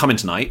like, I'm not coming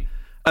tonight.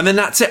 And then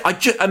that's it.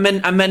 And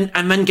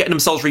then getting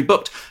themselves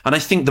rebooked. And I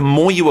think the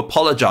more you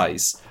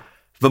apologise,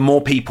 the more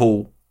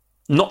people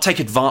not take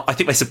advantage. I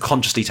think they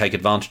subconsciously take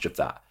advantage of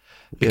that,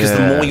 because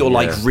the more you're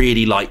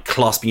really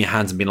clasping your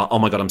hands and being like, oh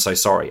my God, I'm so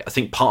sorry. I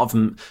think part of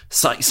them,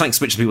 something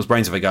switches people's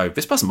brains if they go,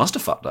 this person must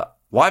have fucked up.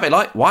 Why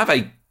are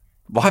they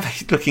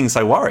looking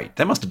so worried?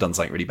 They must have done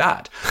something really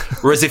bad.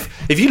 Whereas if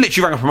you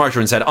literally rang a promoter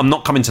and said, I'm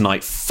not coming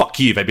tonight, fuck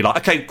you, they'd be like,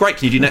 okay, great,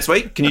 can you do next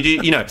week? Can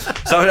you do,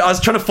 So I was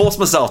trying to force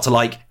myself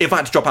to, if I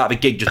had to drop out of a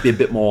gig, just be a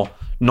bit more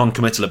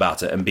non-committal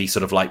about it and be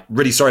sort of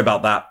really sorry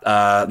about that,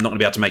 not going to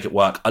be able to make it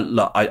work.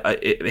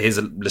 Here's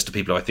a list of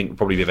people who I think will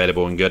probably be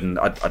available and good, and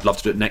I'd love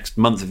to do it next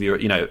month if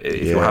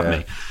you'll have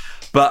me.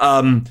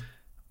 But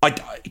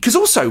because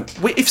also,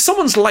 if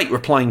someone's late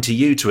replying to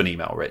you to an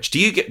email, Rich, do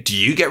you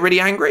get really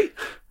angry?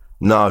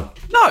 No,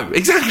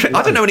 exactly. No.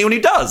 I don't know anyone who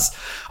does.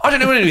 I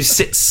don't know anyone who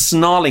sits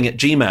snarling at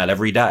Gmail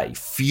every day,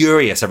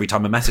 furious every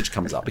time a message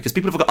comes up, because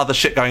people have got other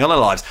shit going on in their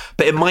lives.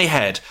 But in my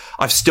head,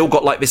 I've still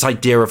got this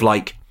idea of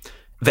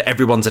that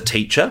everyone's a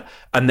teacher,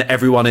 and that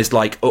everyone is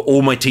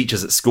all my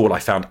teachers at school I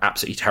found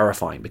absolutely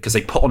terrifying, because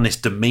they put on this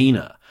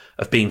demeanour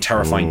of being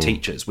terrifying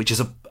teachers, which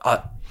is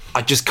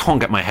I just can't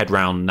get my head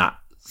around that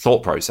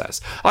thought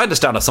process. I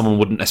understand if someone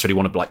wouldn't necessarily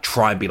want to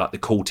try and be the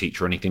cool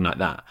teacher or anything like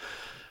that.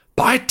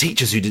 But I had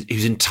teachers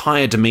whose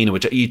entire demeanour,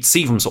 which you'd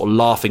see them sort of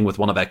laughing with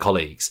one of their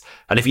colleagues,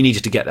 and if you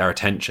needed to get their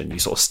attention, you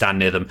sort of stand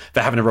near them,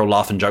 they're having a real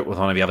laugh and joke with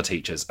one of the other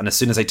teachers, and as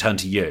soon as they turn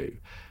to you,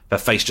 their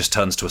face just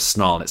turns to a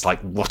snarl, and it's like,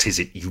 what is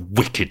it, you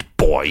wicked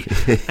boy?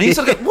 And you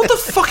sort of go, what the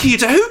fuck are you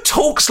doing? Who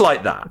talks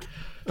like that?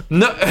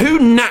 No, who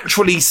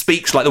naturally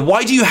speaks like that?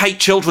 Why do you hate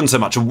children so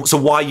much? So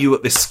why are you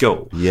at this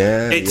school?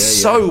 It's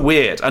so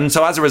weird. And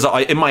so as a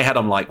result, in my head,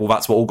 I'm like, well,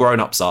 that's what all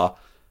grown-ups are.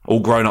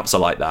 All grown-ups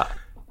are like that.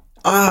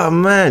 Oh,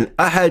 man.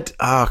 I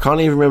can't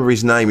even remember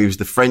his name. He was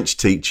the French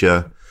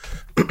teacher.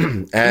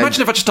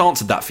 Imagine if I just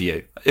answered that for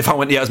you. If I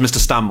went, it was Mr.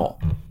 Stanmore.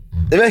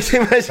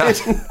 Imagine.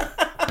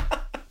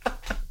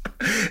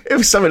 It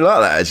was something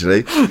like that,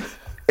 actually.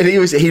 And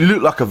he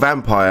looked like a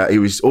vampire. He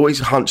was always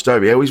hunched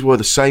over. He always wore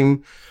the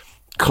same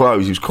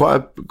clothes. He was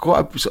quite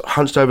a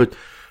hunched over,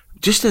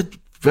 just a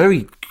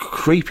very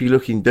creepy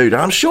looking dude.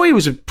 I'm sure he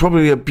was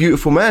probably a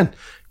beautiful man.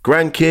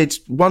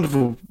 Grandkids,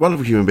 wonderful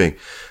human being.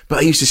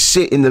 But he used to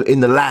sit in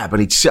the lab, and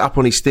he'd sit up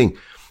on his thing,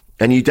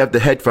 and you'd have the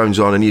headphones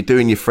on, and you're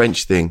doing your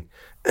French thing,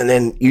 and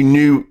then you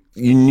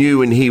knew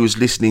when he was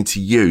listening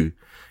to you,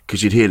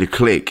 because you'd hear the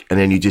click, and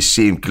then you just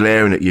see him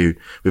glaring at you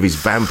with his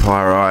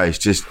vampire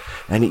eyes,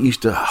 and it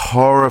used to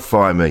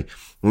horrify me.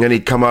 And then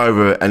he'd come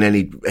over, and then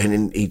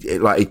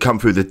he'd come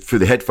through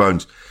the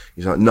headphones.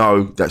 He's like,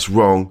 "No, that's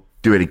wrong.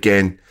 Do it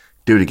again.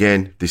 Do it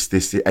again.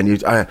 This." And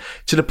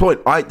to the point,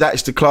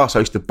 that's the class I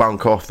used to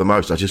bunk off the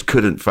most. I just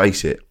couldn't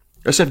face it.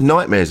 I just have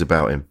nightmares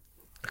about him.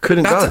 I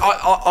couldn't go.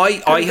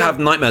 I have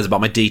nightmares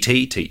about my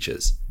DT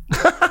teachers.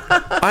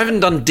 I haven't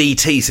done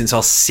DT since I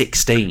was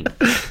 16.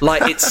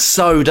 It's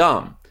so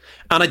dumb.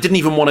 And I didn't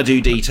even want to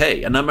do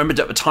DT. And I remember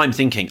at the time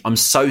thinking, I'm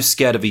so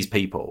scared of these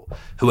people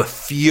who are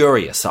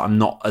furious that I'm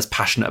not as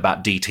passionate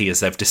about DT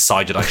as they've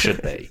decided I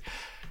should be.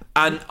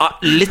 And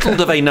little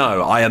do they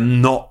know, I am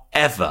not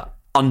ever,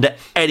 under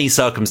any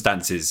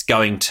circumstances,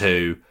 going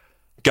to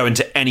go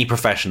into any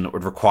profession that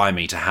would require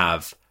me to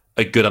have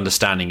a good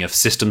understanding of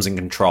systems and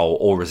control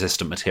or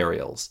resistant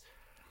materials.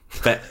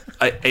 But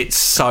it's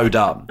so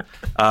dumb.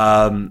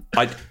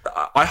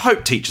 I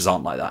hope teachers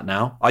aren't like that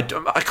now. I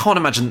can't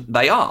imagine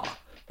they are.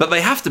 But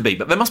they have to be.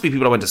 But there must be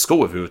people I went to school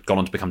with who have gone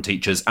on to become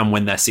teachers, and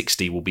when they're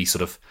 60 will be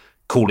sort of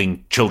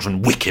calling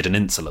children wicked and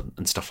insolent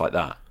and stuff like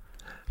that.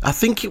 I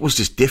think it was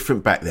just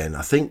different back then.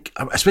 I think,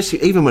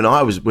 especially even when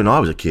I was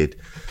a kid,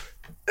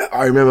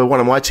 I remember one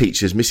of my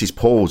teachers, Mrs.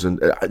 Pauls, and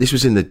this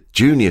was in the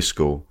junior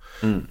school,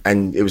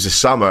 and it was the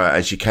summer,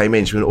 and she came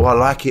in, she went, I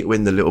like it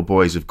when the little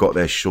boys have got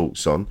their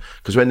shorts on,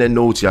 because when they're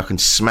naughty, I can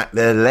smack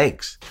their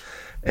legs.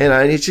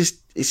 And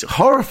it's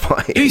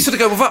horrifying. You sort of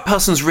go, well, that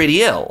person's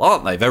really ill,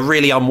 aren't they? They're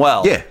really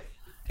unwell. Yeah.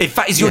 In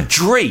fact, it's your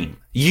dream.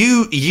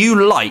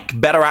 You like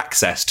better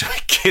access to a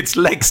kid's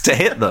legs to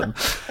hit them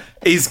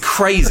is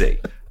crazy.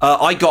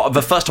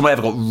 The first time I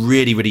ever got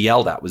really, really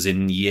yelled at was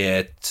in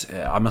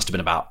I must have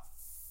been about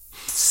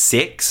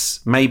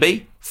 6,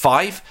 maybe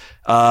 5.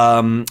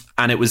 And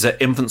it was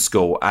at infant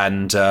school,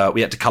 and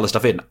we had to colour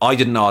stuff in. I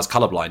didn't know I was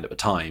colourblind at the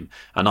time,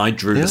 and I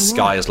drew the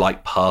sky as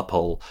like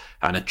purple,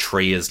 and a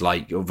tree as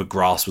like the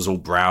grass was all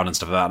brown and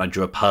stuff like that, and I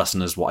drew a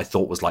person as what I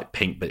thought was like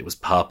pink, but it was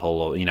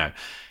purple, or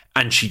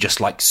and she just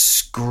like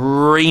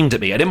screamed at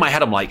me, and in my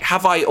head I'm like,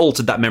 have I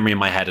altered that memory in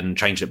my head and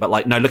changed it? But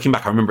like, no, looking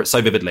back I remember it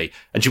so vividly,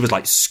 and she was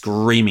like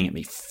screaming at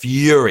me,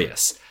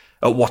 furious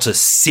at what a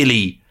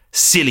silly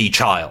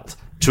child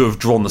to have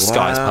drawn the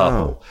sky as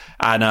purple,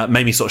 and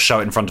made me sort of show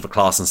it in front of a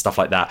class and stuff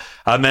like that.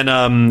 And then,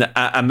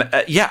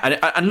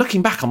 and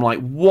looking back, I'm like,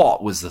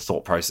 what was the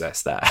thought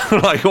process there?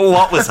 Like,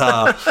 what was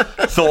her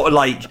thought?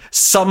 Like,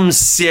 some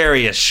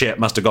serious shit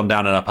must have gone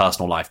down in her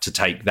personal life to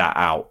take that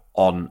out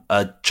on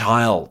a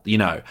child,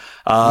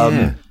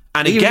 And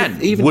again,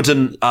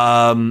 wouldn't,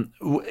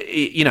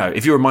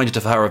 if you reminded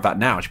of her of that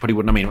now, she probably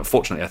wouldn't. I mean,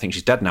 fortunately, I think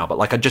she's dead now, but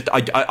like,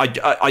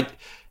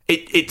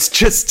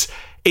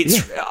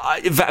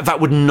 that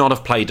would not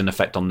have played an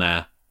effect on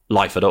their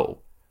life at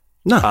all.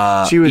 No,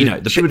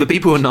 the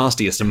people who are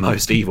nastiest and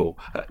most evil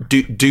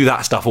do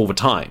that stuff all the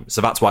time.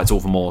 So that's why it's all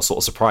the more sort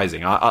of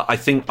surprising. I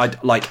think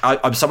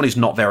I'm someone who's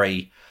not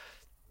very.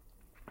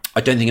 I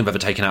don't think I've ever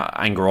taken out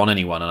anger on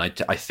anyone, and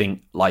I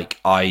think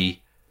I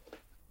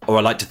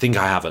like to think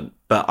I haven't,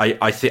 but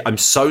I think I'm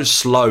so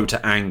slow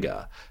to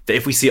anger that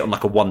if we see it on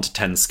like a 1 to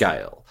 10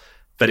 scale,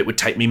 that it would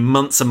take me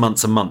months and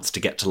months and months to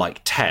get to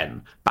like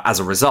 10. But as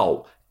a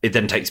result, it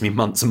then takes me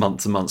months and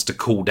months and months to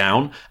cool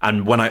down.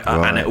 And when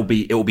and it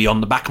will be on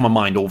the back of my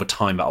mind all the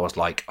time. But I was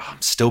like, I'm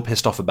still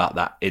pissed off about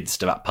that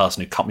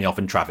person who cut me off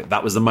in traffic.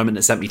 That was the moment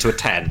that sent me to a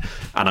 10, and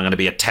I'm going to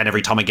be a 10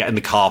 every time I get in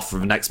the car for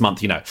the next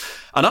month. And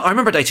I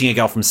remember dating a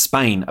girl from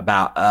Spain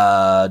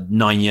about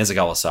 9 years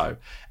ago or so.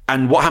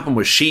 And what happened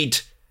was she'd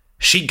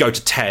go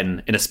to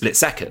 10 in a split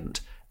second,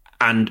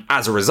 and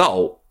as a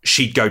result,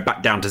 she'd go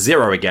back down to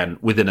 0 again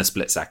within a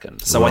split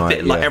second. So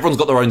everyone's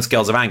got their own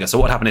scales of anger. So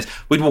what happened is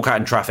we'd walk out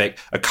in traffic,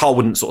 a car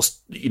wouldn't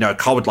a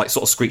car would like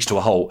sort of screech to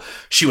a halt.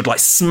 She would like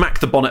smack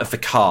the bonnet of the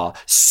car,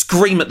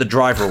 scream at the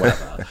driver or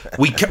whatever.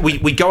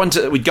 we'd go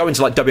into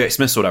like WH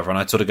Smith's or whatever, and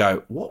I'd sort of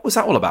go, what was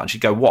that all about? And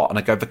she'd go, what? And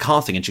I'd go, the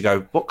car thing. And she'd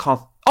go, what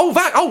car? Oh,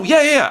 that. Oh,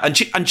 yeah. And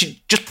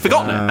she'd just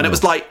forgotten it. And it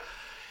was like,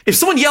 if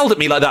someone yelled at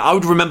me like that, I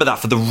would remember that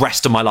for the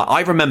rest of my life.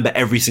 I remember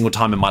every single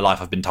time in my life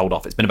I've been told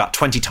off. It's been about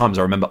 20 times.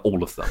 I remember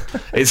all of them.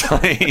 It's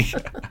like,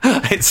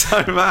 it's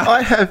so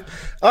mad.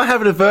 I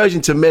have an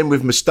aversion to men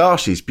with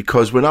moustaches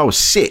because when I was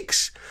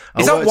 6,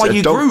 is that why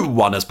you grew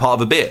one as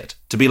part of a beard?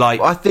 To be like,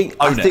 I think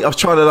I was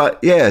trying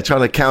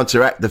to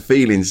counteract the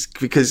feelings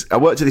because I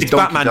worked at this. It's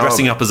Batman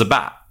dressing up as a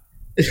bat.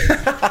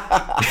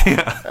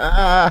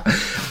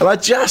 And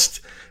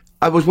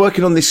I was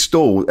working on this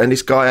stall, and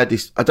this guy had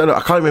this, I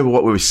can't remember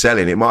what we were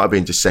selling. It might have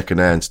been just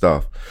second-hand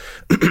stuff.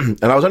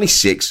 And I was only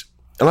 6,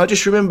 and I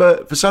just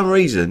remember, for some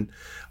reason,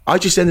 I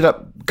just ended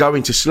up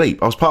going to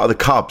sleep. I was part of the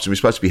Cubs, and we were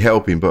supposed to be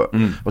helping, but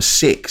I was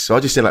 6, so I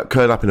just ended up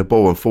curling up in a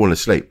ball and falling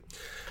asleep.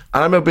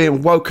 And I remember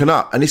being woken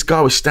up, and this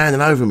guy was standing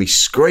over me,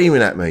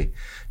 screaming at me,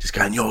 just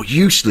going, "You're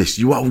useless.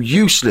 You are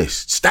useless.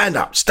 Stand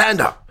up.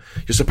 Stand up.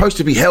 You're supposed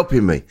to be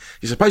helping me.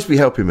 You're supposed to be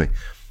helping me."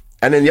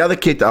 And then the other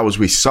kid that I was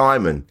with,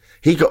 Simon,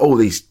 he got all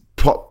these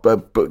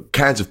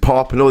cans of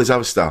pop and all this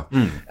other stuff,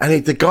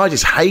 and the guy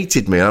just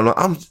hated me. And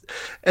I'm like,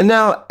 and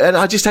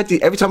I just had to,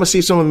 every time I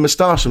see someone with a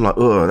moustache, I'm like,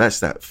 oh, that's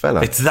that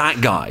fella. It's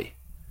that guy.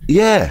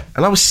 Yeah,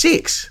 and I was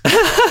 6,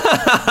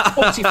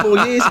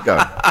 44 years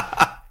ago.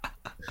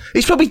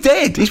 He's probably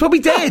dead.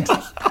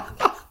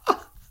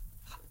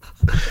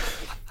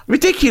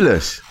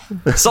 Ridiculous.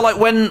 So, like,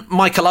 when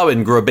Michael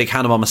Owen grew a big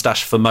Hannibal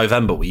moustache for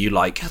Movember, were you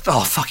like,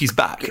 oh fuck, he's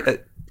back?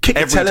 Kick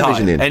the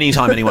television in.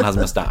 Anytime anyone has a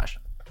moustache.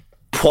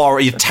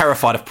 Poirot, you're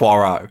terrified of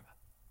Poirot.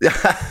 There's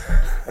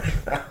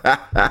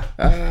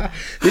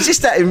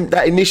just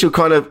that initial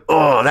kind of,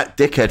 that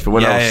dickhead from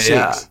when I was 6.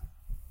 Yeah.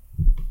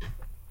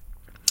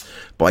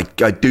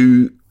 But I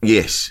do,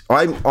 yes.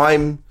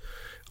 I'm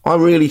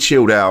really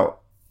chilled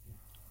out.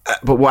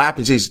 But what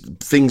happens is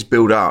things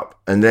build up,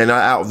 and then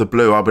out of the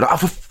blue, I'll be like, oh,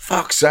 for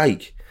fuck's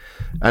sake.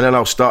 And then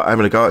I'll start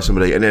having a go at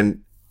somebody, and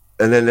then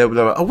they'll be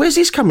like, oh, where's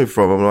this coming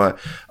from? I'm like,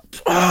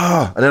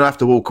 and then I have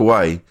to walk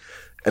away.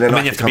 And then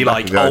you have to be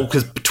like, oh,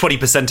 because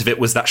 20% of it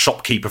was that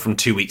shopkeeper from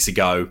 2 weeks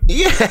ago.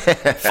 Yeah.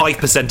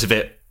 5% of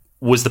it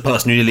was the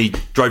person who nearly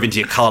drove into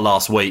your car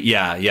last week.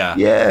 Yeah.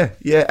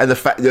 Yeah. And the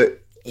fact that,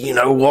 you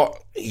know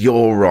what?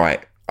 You're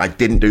right. I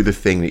didn't do the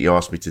thing that you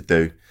asked me to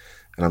do.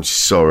 And I'm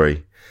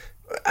sorry.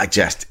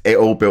 It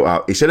all built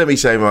up. Instead of me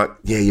saying, like,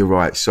 yeah, you're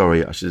right.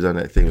 Sorry, I should have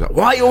done that thing. Like,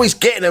 why are you always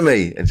getting at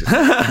me? And just,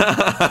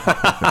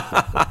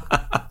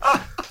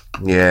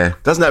 yeah.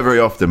 Doesn't happen very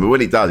often, but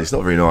when it does, it's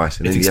not very nice.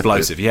 And it's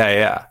explosive.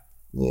 Yeah.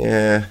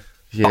 Yeah,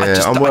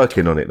 I'm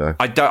working on it though.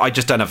 I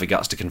just don't have the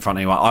guts to confront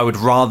anyone. I would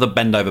rather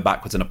bend over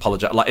backwards and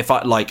apologize. Like if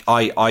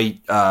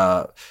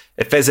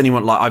there's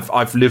anyone, like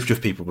I've lived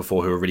with people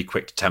before who are really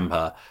quick to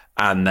temper,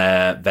 and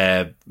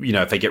they're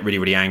if they get really,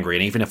 really angry,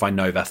 and even if I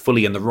know they're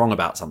fully in the wrong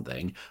about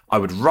something, I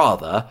would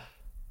rather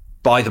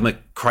buy them a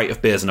crate of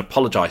beers and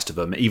apologize to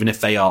them, even if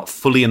they are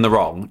fully in the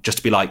wrong, just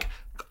to be like,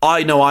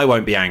 I know I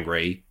won't be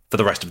angry for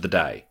the rest of the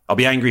day. I'll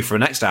be angry for the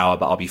next hour,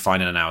 but I'll be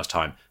fine in an hour's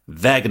time.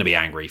 They're going to be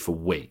angry for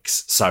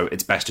weeks. So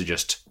it's best to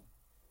just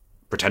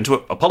pretend to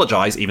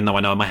apologize, even though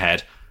I know in my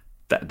head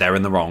that they're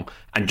in the wrong,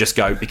 and just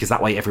go, because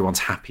that way everyone's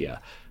happier.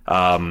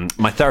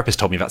 My therapist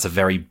told me that's a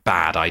very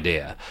bad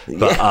idea.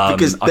 But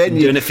because I've been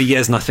doing it for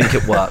years and I think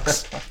it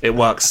works. It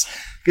works.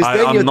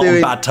 I'm not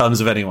on bad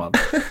terms with anyone.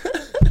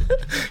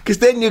 Because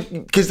then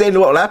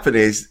what will happen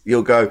is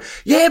you'll go,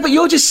 yeah, but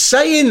you're just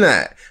saying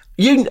that.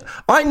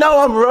 I know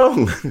I'm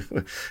wrong.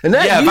 And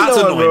that, that's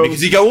annoying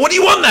because you go, well, what do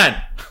you want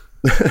then?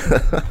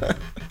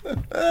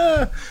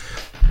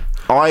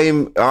 I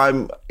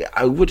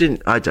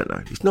don't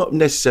know. It's not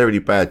necessarily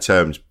bad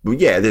terms. But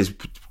yeah, there's a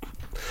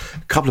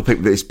couple of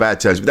people that it's bad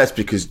terms, but that's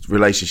because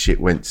relationship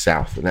went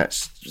south, and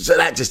that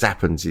just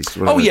happens.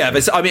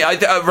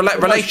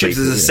 Relationships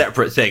is a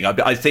separate thing.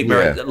 I think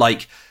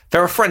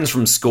there are friends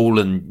from school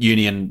and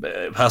uni and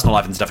personal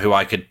life and stuff who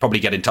I could probably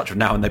get in touch with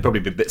now, and they'd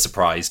probably be a bit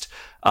surprised.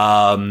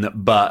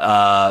 But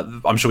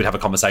I'm sure we'd have a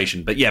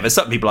conversation. But yeah, there's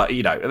certain people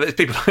there's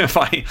people,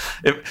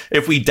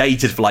 if we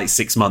dated for like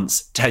 6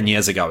 months, 10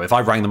 years ago, if I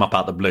rang them up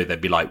out the blue,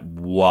 they'd be like,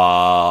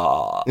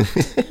 what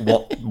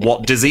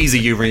disease are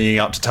you ringing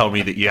up to tell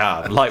me that you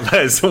have? Like,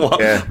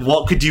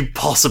 what could you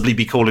possibly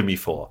be calling me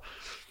for?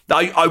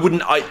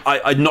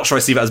 I'm not sure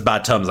I see that as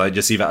bad terms. I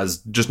just see that as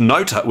just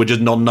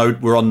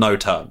we're on no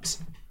terms.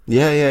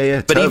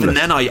 Yeah. But even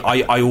then,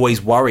 I always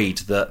worried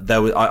that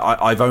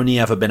I've only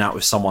ever been out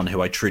with someone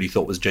who I truly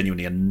thought was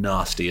genuinely a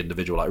nasty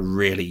individual, like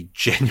really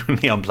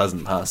genuinely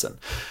unpleasant person.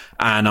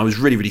 And I was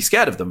really, really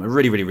scared of them.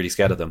 Really, really, really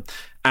scared of them.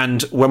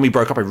 And when we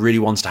broke up, I really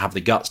wanted to have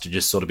the guts to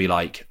just sort of be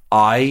like,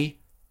 I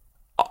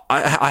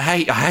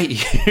hate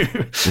you.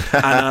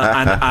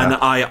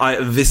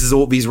 and these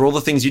are all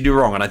the things you do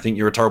wrong, and I think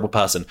you're a terrible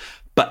person.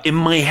 But in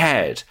my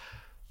head,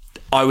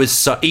 I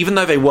was even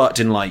though they worked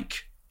in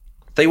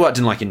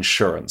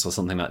insurance or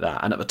something like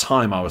that, and at the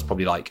time I was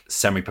probably like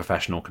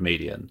semi-professional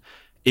comedian.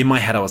 In my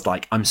head, I was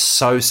like, I'm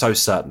so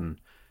certain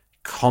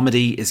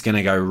comedy is going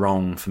to go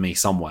wrong for me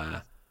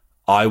somewhere.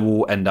 I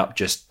will end up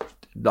just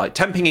like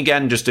temping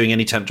again, just doing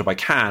any temp job I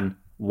can.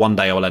 One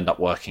day I will end up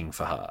working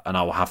for her, and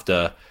I will have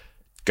to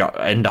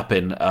end up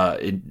in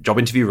job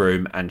interview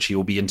room, and she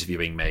will be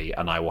interviewing me,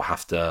 and I will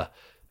have to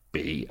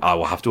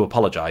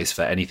apologize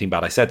for anything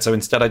bad I said. So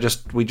instead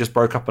we just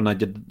broke up, and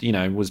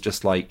I was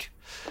just like,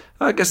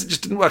 I guess it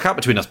just didn't work out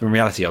between us. But in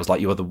reality, I was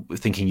like,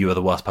 thinking you were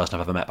the worst person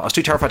I've ever met. But I was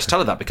too terrified to tell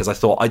her that because I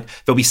thought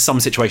there'll be some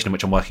situation in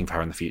which I'm working for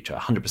her in the future,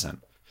 100%.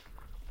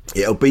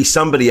 It'll be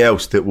somebody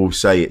else that will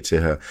say it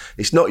to her.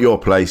 It's not your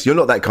place. You're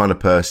not that kind of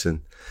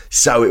person.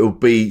 So it will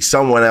be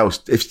someone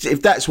else.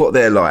 If that's what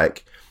they're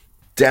like,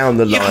 down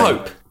the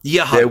line,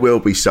 there will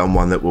be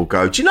someone that will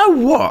go, do you know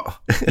what?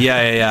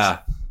 Yeah.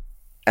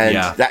 And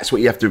that's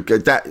what you have to go.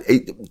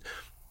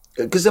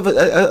 Because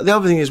the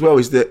other thing as well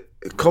is that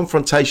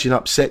confrontation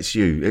upsets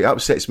you. It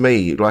upsets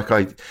me.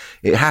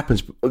 It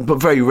happens, but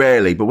very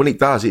rarely. But when it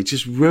does, it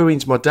just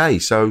ruins my day.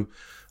 So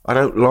I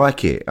don't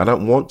like it. I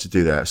don't want to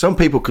do that. Some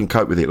people can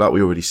cope with it, like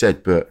we already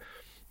said. But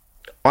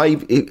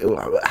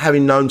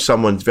having known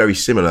someone very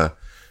similar,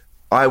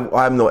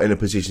 I'm not in a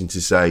position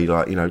to say,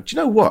 like, do you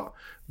know what?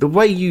 The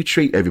way you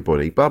treat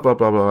everybody, blah, blah,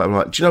 blah, blah. I'm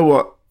like, do you know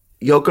what?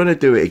 You're going to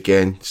do it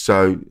again.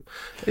 So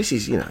this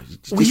is,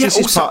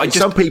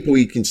 some people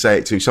you can say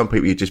it to. Some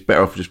people you're just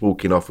better off just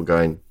walking off and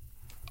going.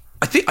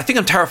 I think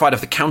I'm terrified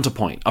of the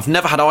counterpoint. I've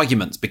never had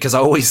arguments because I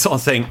always sort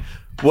of think,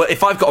 well,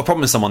 if I've got a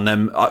problem with someone,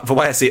 then the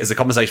way I see it is the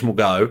conversation will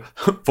go.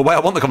 The way I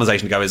want the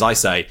conversation to go is I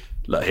say,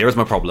 look, here is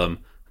my problem.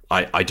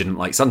 I didn't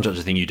like such a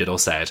thing you did or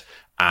said.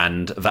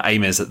 And the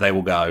aim is that they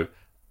will go,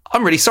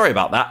 I'm really sorry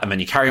about that, and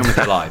then you carry on with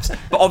your lives.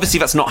 But obviously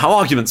that's not how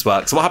arguments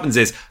work. So what happens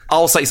is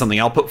I'll say something,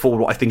 I'll put forward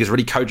what I think is a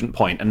really cogent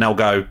point, and they'll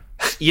go,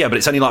 yeah, but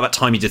it's only like that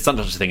time you did such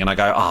a thing. And I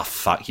go, oh,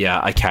 fuck,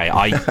 yeah, okay.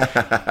 I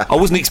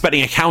wasn't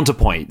expecting a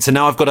counterpoint. So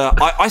now I've got to...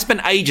 I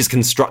spent ages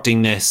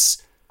constructing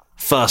this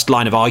first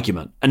line of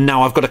argument, and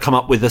now I've got to come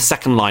up with a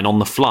second line on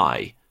the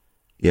fly.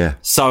 Yeah.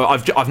 So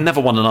I've never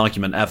won an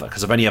argument ever,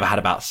 because I've only ever had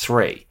about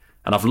 3,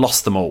 and I've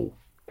lost them all.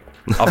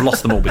 I've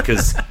lost them all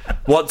because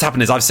what's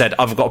happened is I've said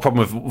I've got a problem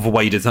with the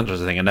way you did such a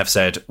thing, and they've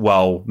said,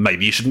 well,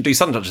 maybe you shouldn't do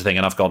such a thing,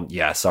 and I've gone,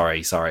 yeah,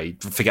 sorry,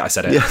 forget I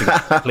said it.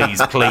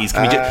 Please,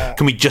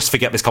 can we just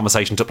forget this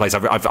conversation took place?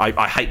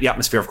 I hate the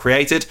atmosphere I've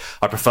created.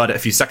 I preferred it a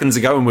few seconds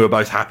ago, and we were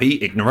both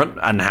happy, ignorant,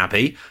 and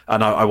happy,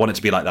 and I want it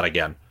to be like that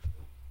again.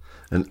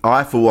 And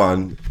I, for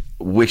one,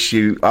 I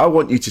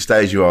want you to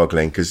stay as you are,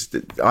 Glenn, because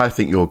I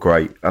think you're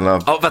great, and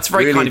I've that's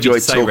very really kind of you to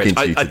say, talking Rich.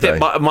 to you I today.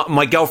 think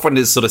my girlfriend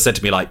has sort of said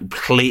to me, like,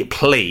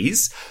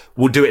 please,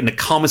 we'll do it in the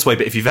calmest way,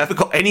 but if you've ever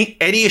got any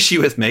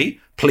issue with me,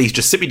 please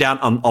just sit me down.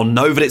 I'll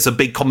know that it's a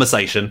big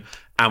conversation,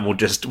 and we'll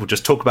just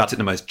talk about it in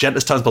the most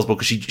gentlest terms possible,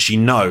 because she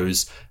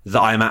knows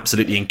that I am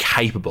absolutely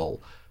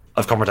incapable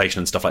of confrontation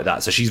and stuff like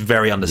that, so she's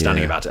very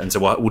understanding about it, and so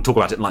we'll talk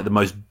about it in like the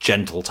most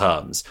gentle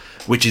terms,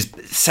 which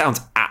sounds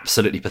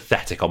absolutely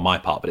pathetic on my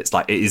part, but it's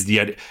like it's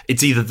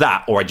either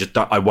that or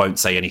I won't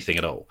say anything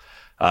at all.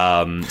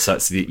 So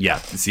it's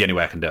the only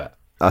way I can do it.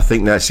 I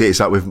think that's it.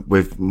 It's like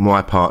with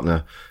my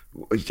partner.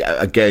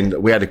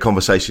 Again, we had a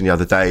conversation the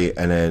other day,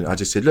 and then I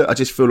just said, look, I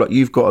just feel like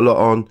you've got a lot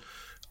on.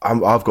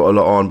 I've got a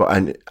lot on,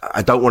 and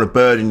I don't want to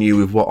burden you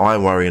with what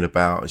I'm worrying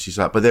about. And she's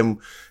like, but then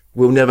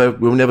we'll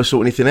never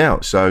sort anything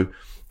out. So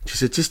she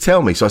said, just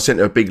tell me. So I sent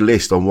her a big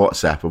list on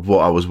WhatsApp of what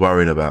I was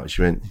worrying about.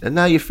 She went, and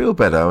now you feel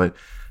better. I went,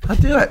 I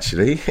do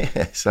actually.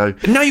 So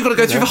now you've got to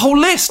go through the whole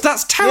list.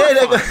 That's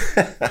terrifying.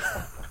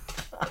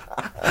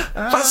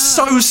 That's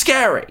so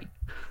scary.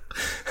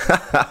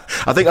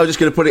 I think I'm just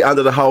going to put it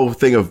under the whole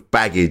thing of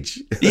baggage.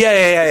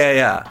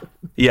 Yeah.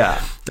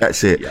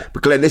 That's it. Yeah.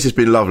 But Glenn, this has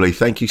been lovely.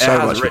 Thank you so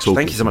much for talking.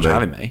 Thank you so much for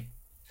having me.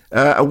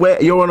 Where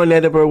you're on in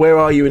Edinburgh? Where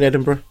are you in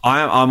Edinburgh?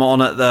 I'm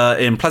on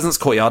in Pleasance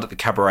Courtyard at the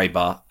Cabaret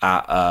Bar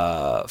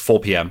at 4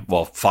 p.m.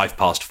 Well,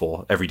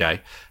 4:05 every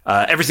day,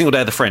 every single day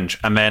of the Fringe,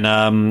 and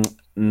then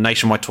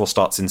nationwide tour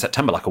starts in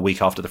September, like a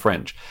week after the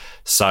Fringe.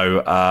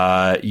 So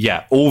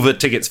all the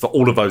tickets for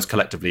all of those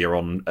collectively are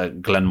on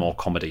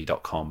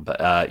glenmorecomedy.com.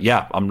 But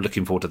I'm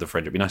looking forward to the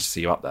Fringe. It'd be nice to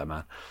see you up there,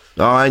 man.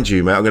 Oh, and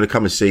you, mate. I'm going to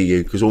come and see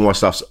you because all my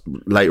stuff's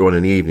later on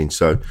in the evening.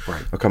 So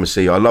I'll come and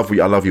see you. I love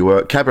your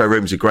work. Cabaret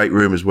Room's a great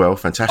room as well.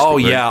 Fantastic. Oh,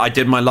 room. yeah. I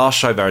did my last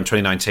show there in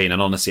 2019,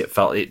 and honestly,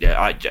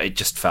 it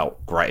just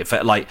felt great. It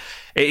felt like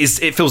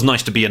it feels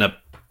nice to be in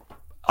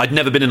I'd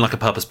never been in like a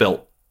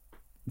purpose-built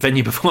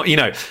venue before. You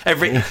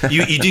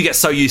do get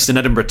so used in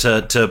Edinburgh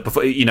to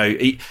perform,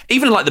 even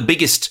in like the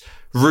biggest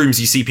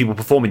rooms you see people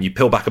performing, you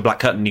peel back a black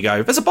curtain and you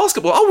go, there's a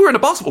basketball. Oh, we're in a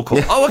basketball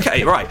court. Oh,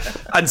 okay, right.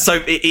 And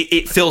so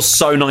it feels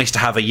so nice to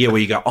have a year where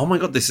you go, oh my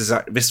God, this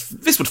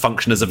would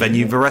function as a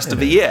venue the rest of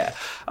the year.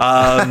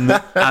 And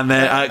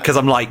then, because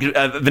I'm like,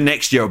 the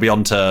next year will be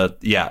on to,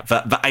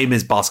 the aim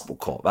is basketball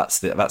court. That's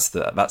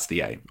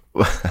the aim.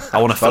 I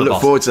want to feel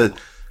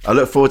I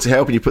look forward to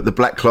helping you put the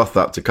black cloth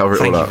up to cover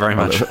it all up. Thank you very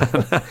much.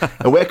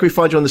 And where can we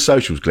find you on the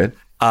socials, Glenn?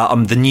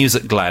 I'm the News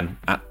at Glenn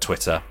at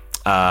Twitter.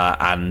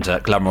 And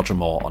Glenn Roger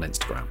Moore on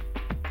Instagram.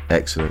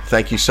 Excellent.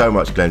 Thank you so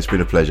much, Glenn. It's been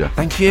a pleasure.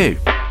 Thank you.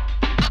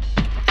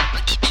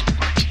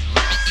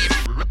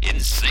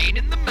 Insane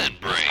in the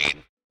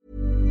Membrane.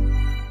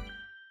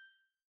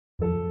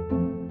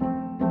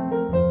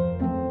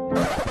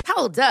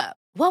 Hold up.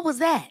 What was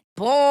that?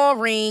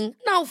 Boring.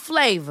 No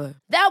flavor.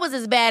 That was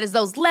as bad as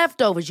those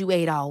leftovers you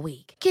ate all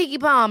week. Keke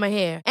Palmer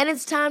here, and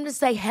it's time to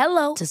say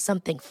hello to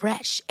something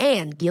fresh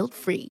and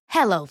guilt-free.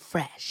 Hello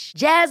Fresh.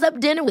 Jazz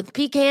up dinner with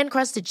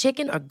pecan-crusted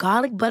chicken or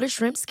garlic butter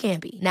shrimp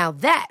scampi. Now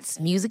that's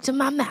music to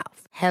my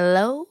mouth.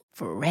 Hello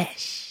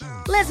Fresh.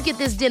 Let's get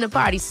this dinner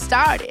party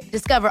started.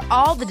 Discover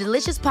all the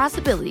delicious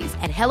possibilities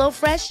at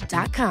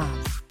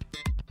hellofresh.com.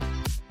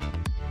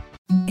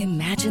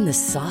 Imagine the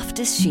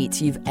softest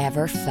sheets you've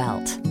ever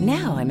felt.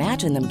 Now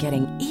imagine them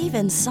getting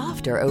even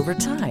softer over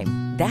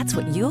time. That's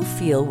what you'll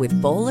feel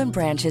with Boll &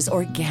 Branch's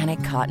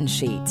organic cotton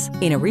sheets.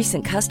 In a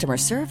recent customer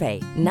survey,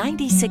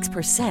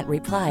 96%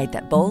 replied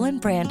that Boll &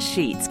 Branch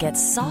sheets get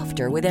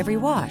softer with every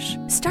wash.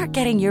 Start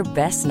getting your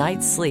best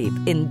night's sleep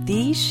in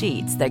these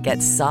sheets that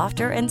get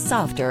softer and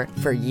softer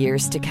for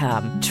years to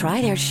come.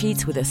 Try their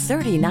sheets with a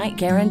 30-night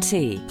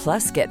guarantee.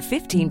 Plus, get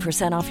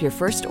 15% off your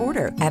first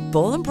order at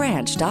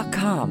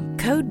bollandbranch.com.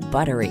 Code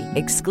BUTTERY.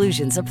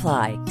 Exclusions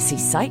apply. See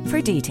site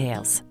for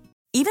details.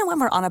 Even when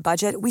we're on a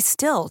budget, we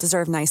still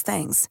deserve nice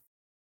things.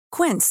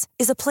 Quince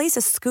is a place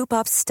to scoop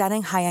up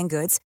stunning high-end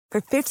goods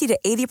for 50 to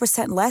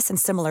 80% less than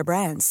similar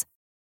brands.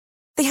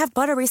 They have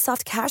buttery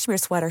soft cashmere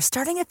sweaters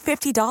starting at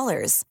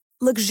 $50,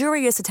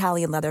 luxurious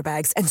Italian leather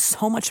bags, and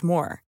so much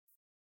more.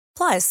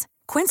 Plus,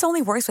 Quince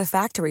only works with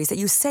factories that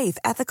use safe,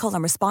 ethical,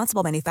 and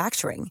responsible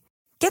manufacturing.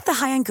 Get the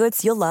high-end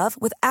goods you'll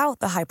love without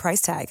the high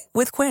price tag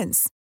with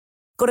Quince.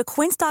 Go to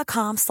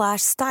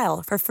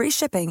quince.com/style for free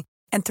shipping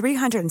and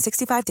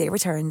 365-day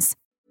returns.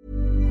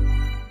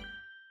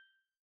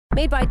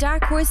 Made by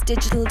darkhorse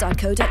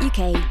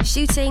digital.co.uk.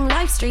 Shooting,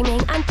 live streaming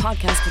and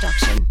podcast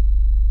production.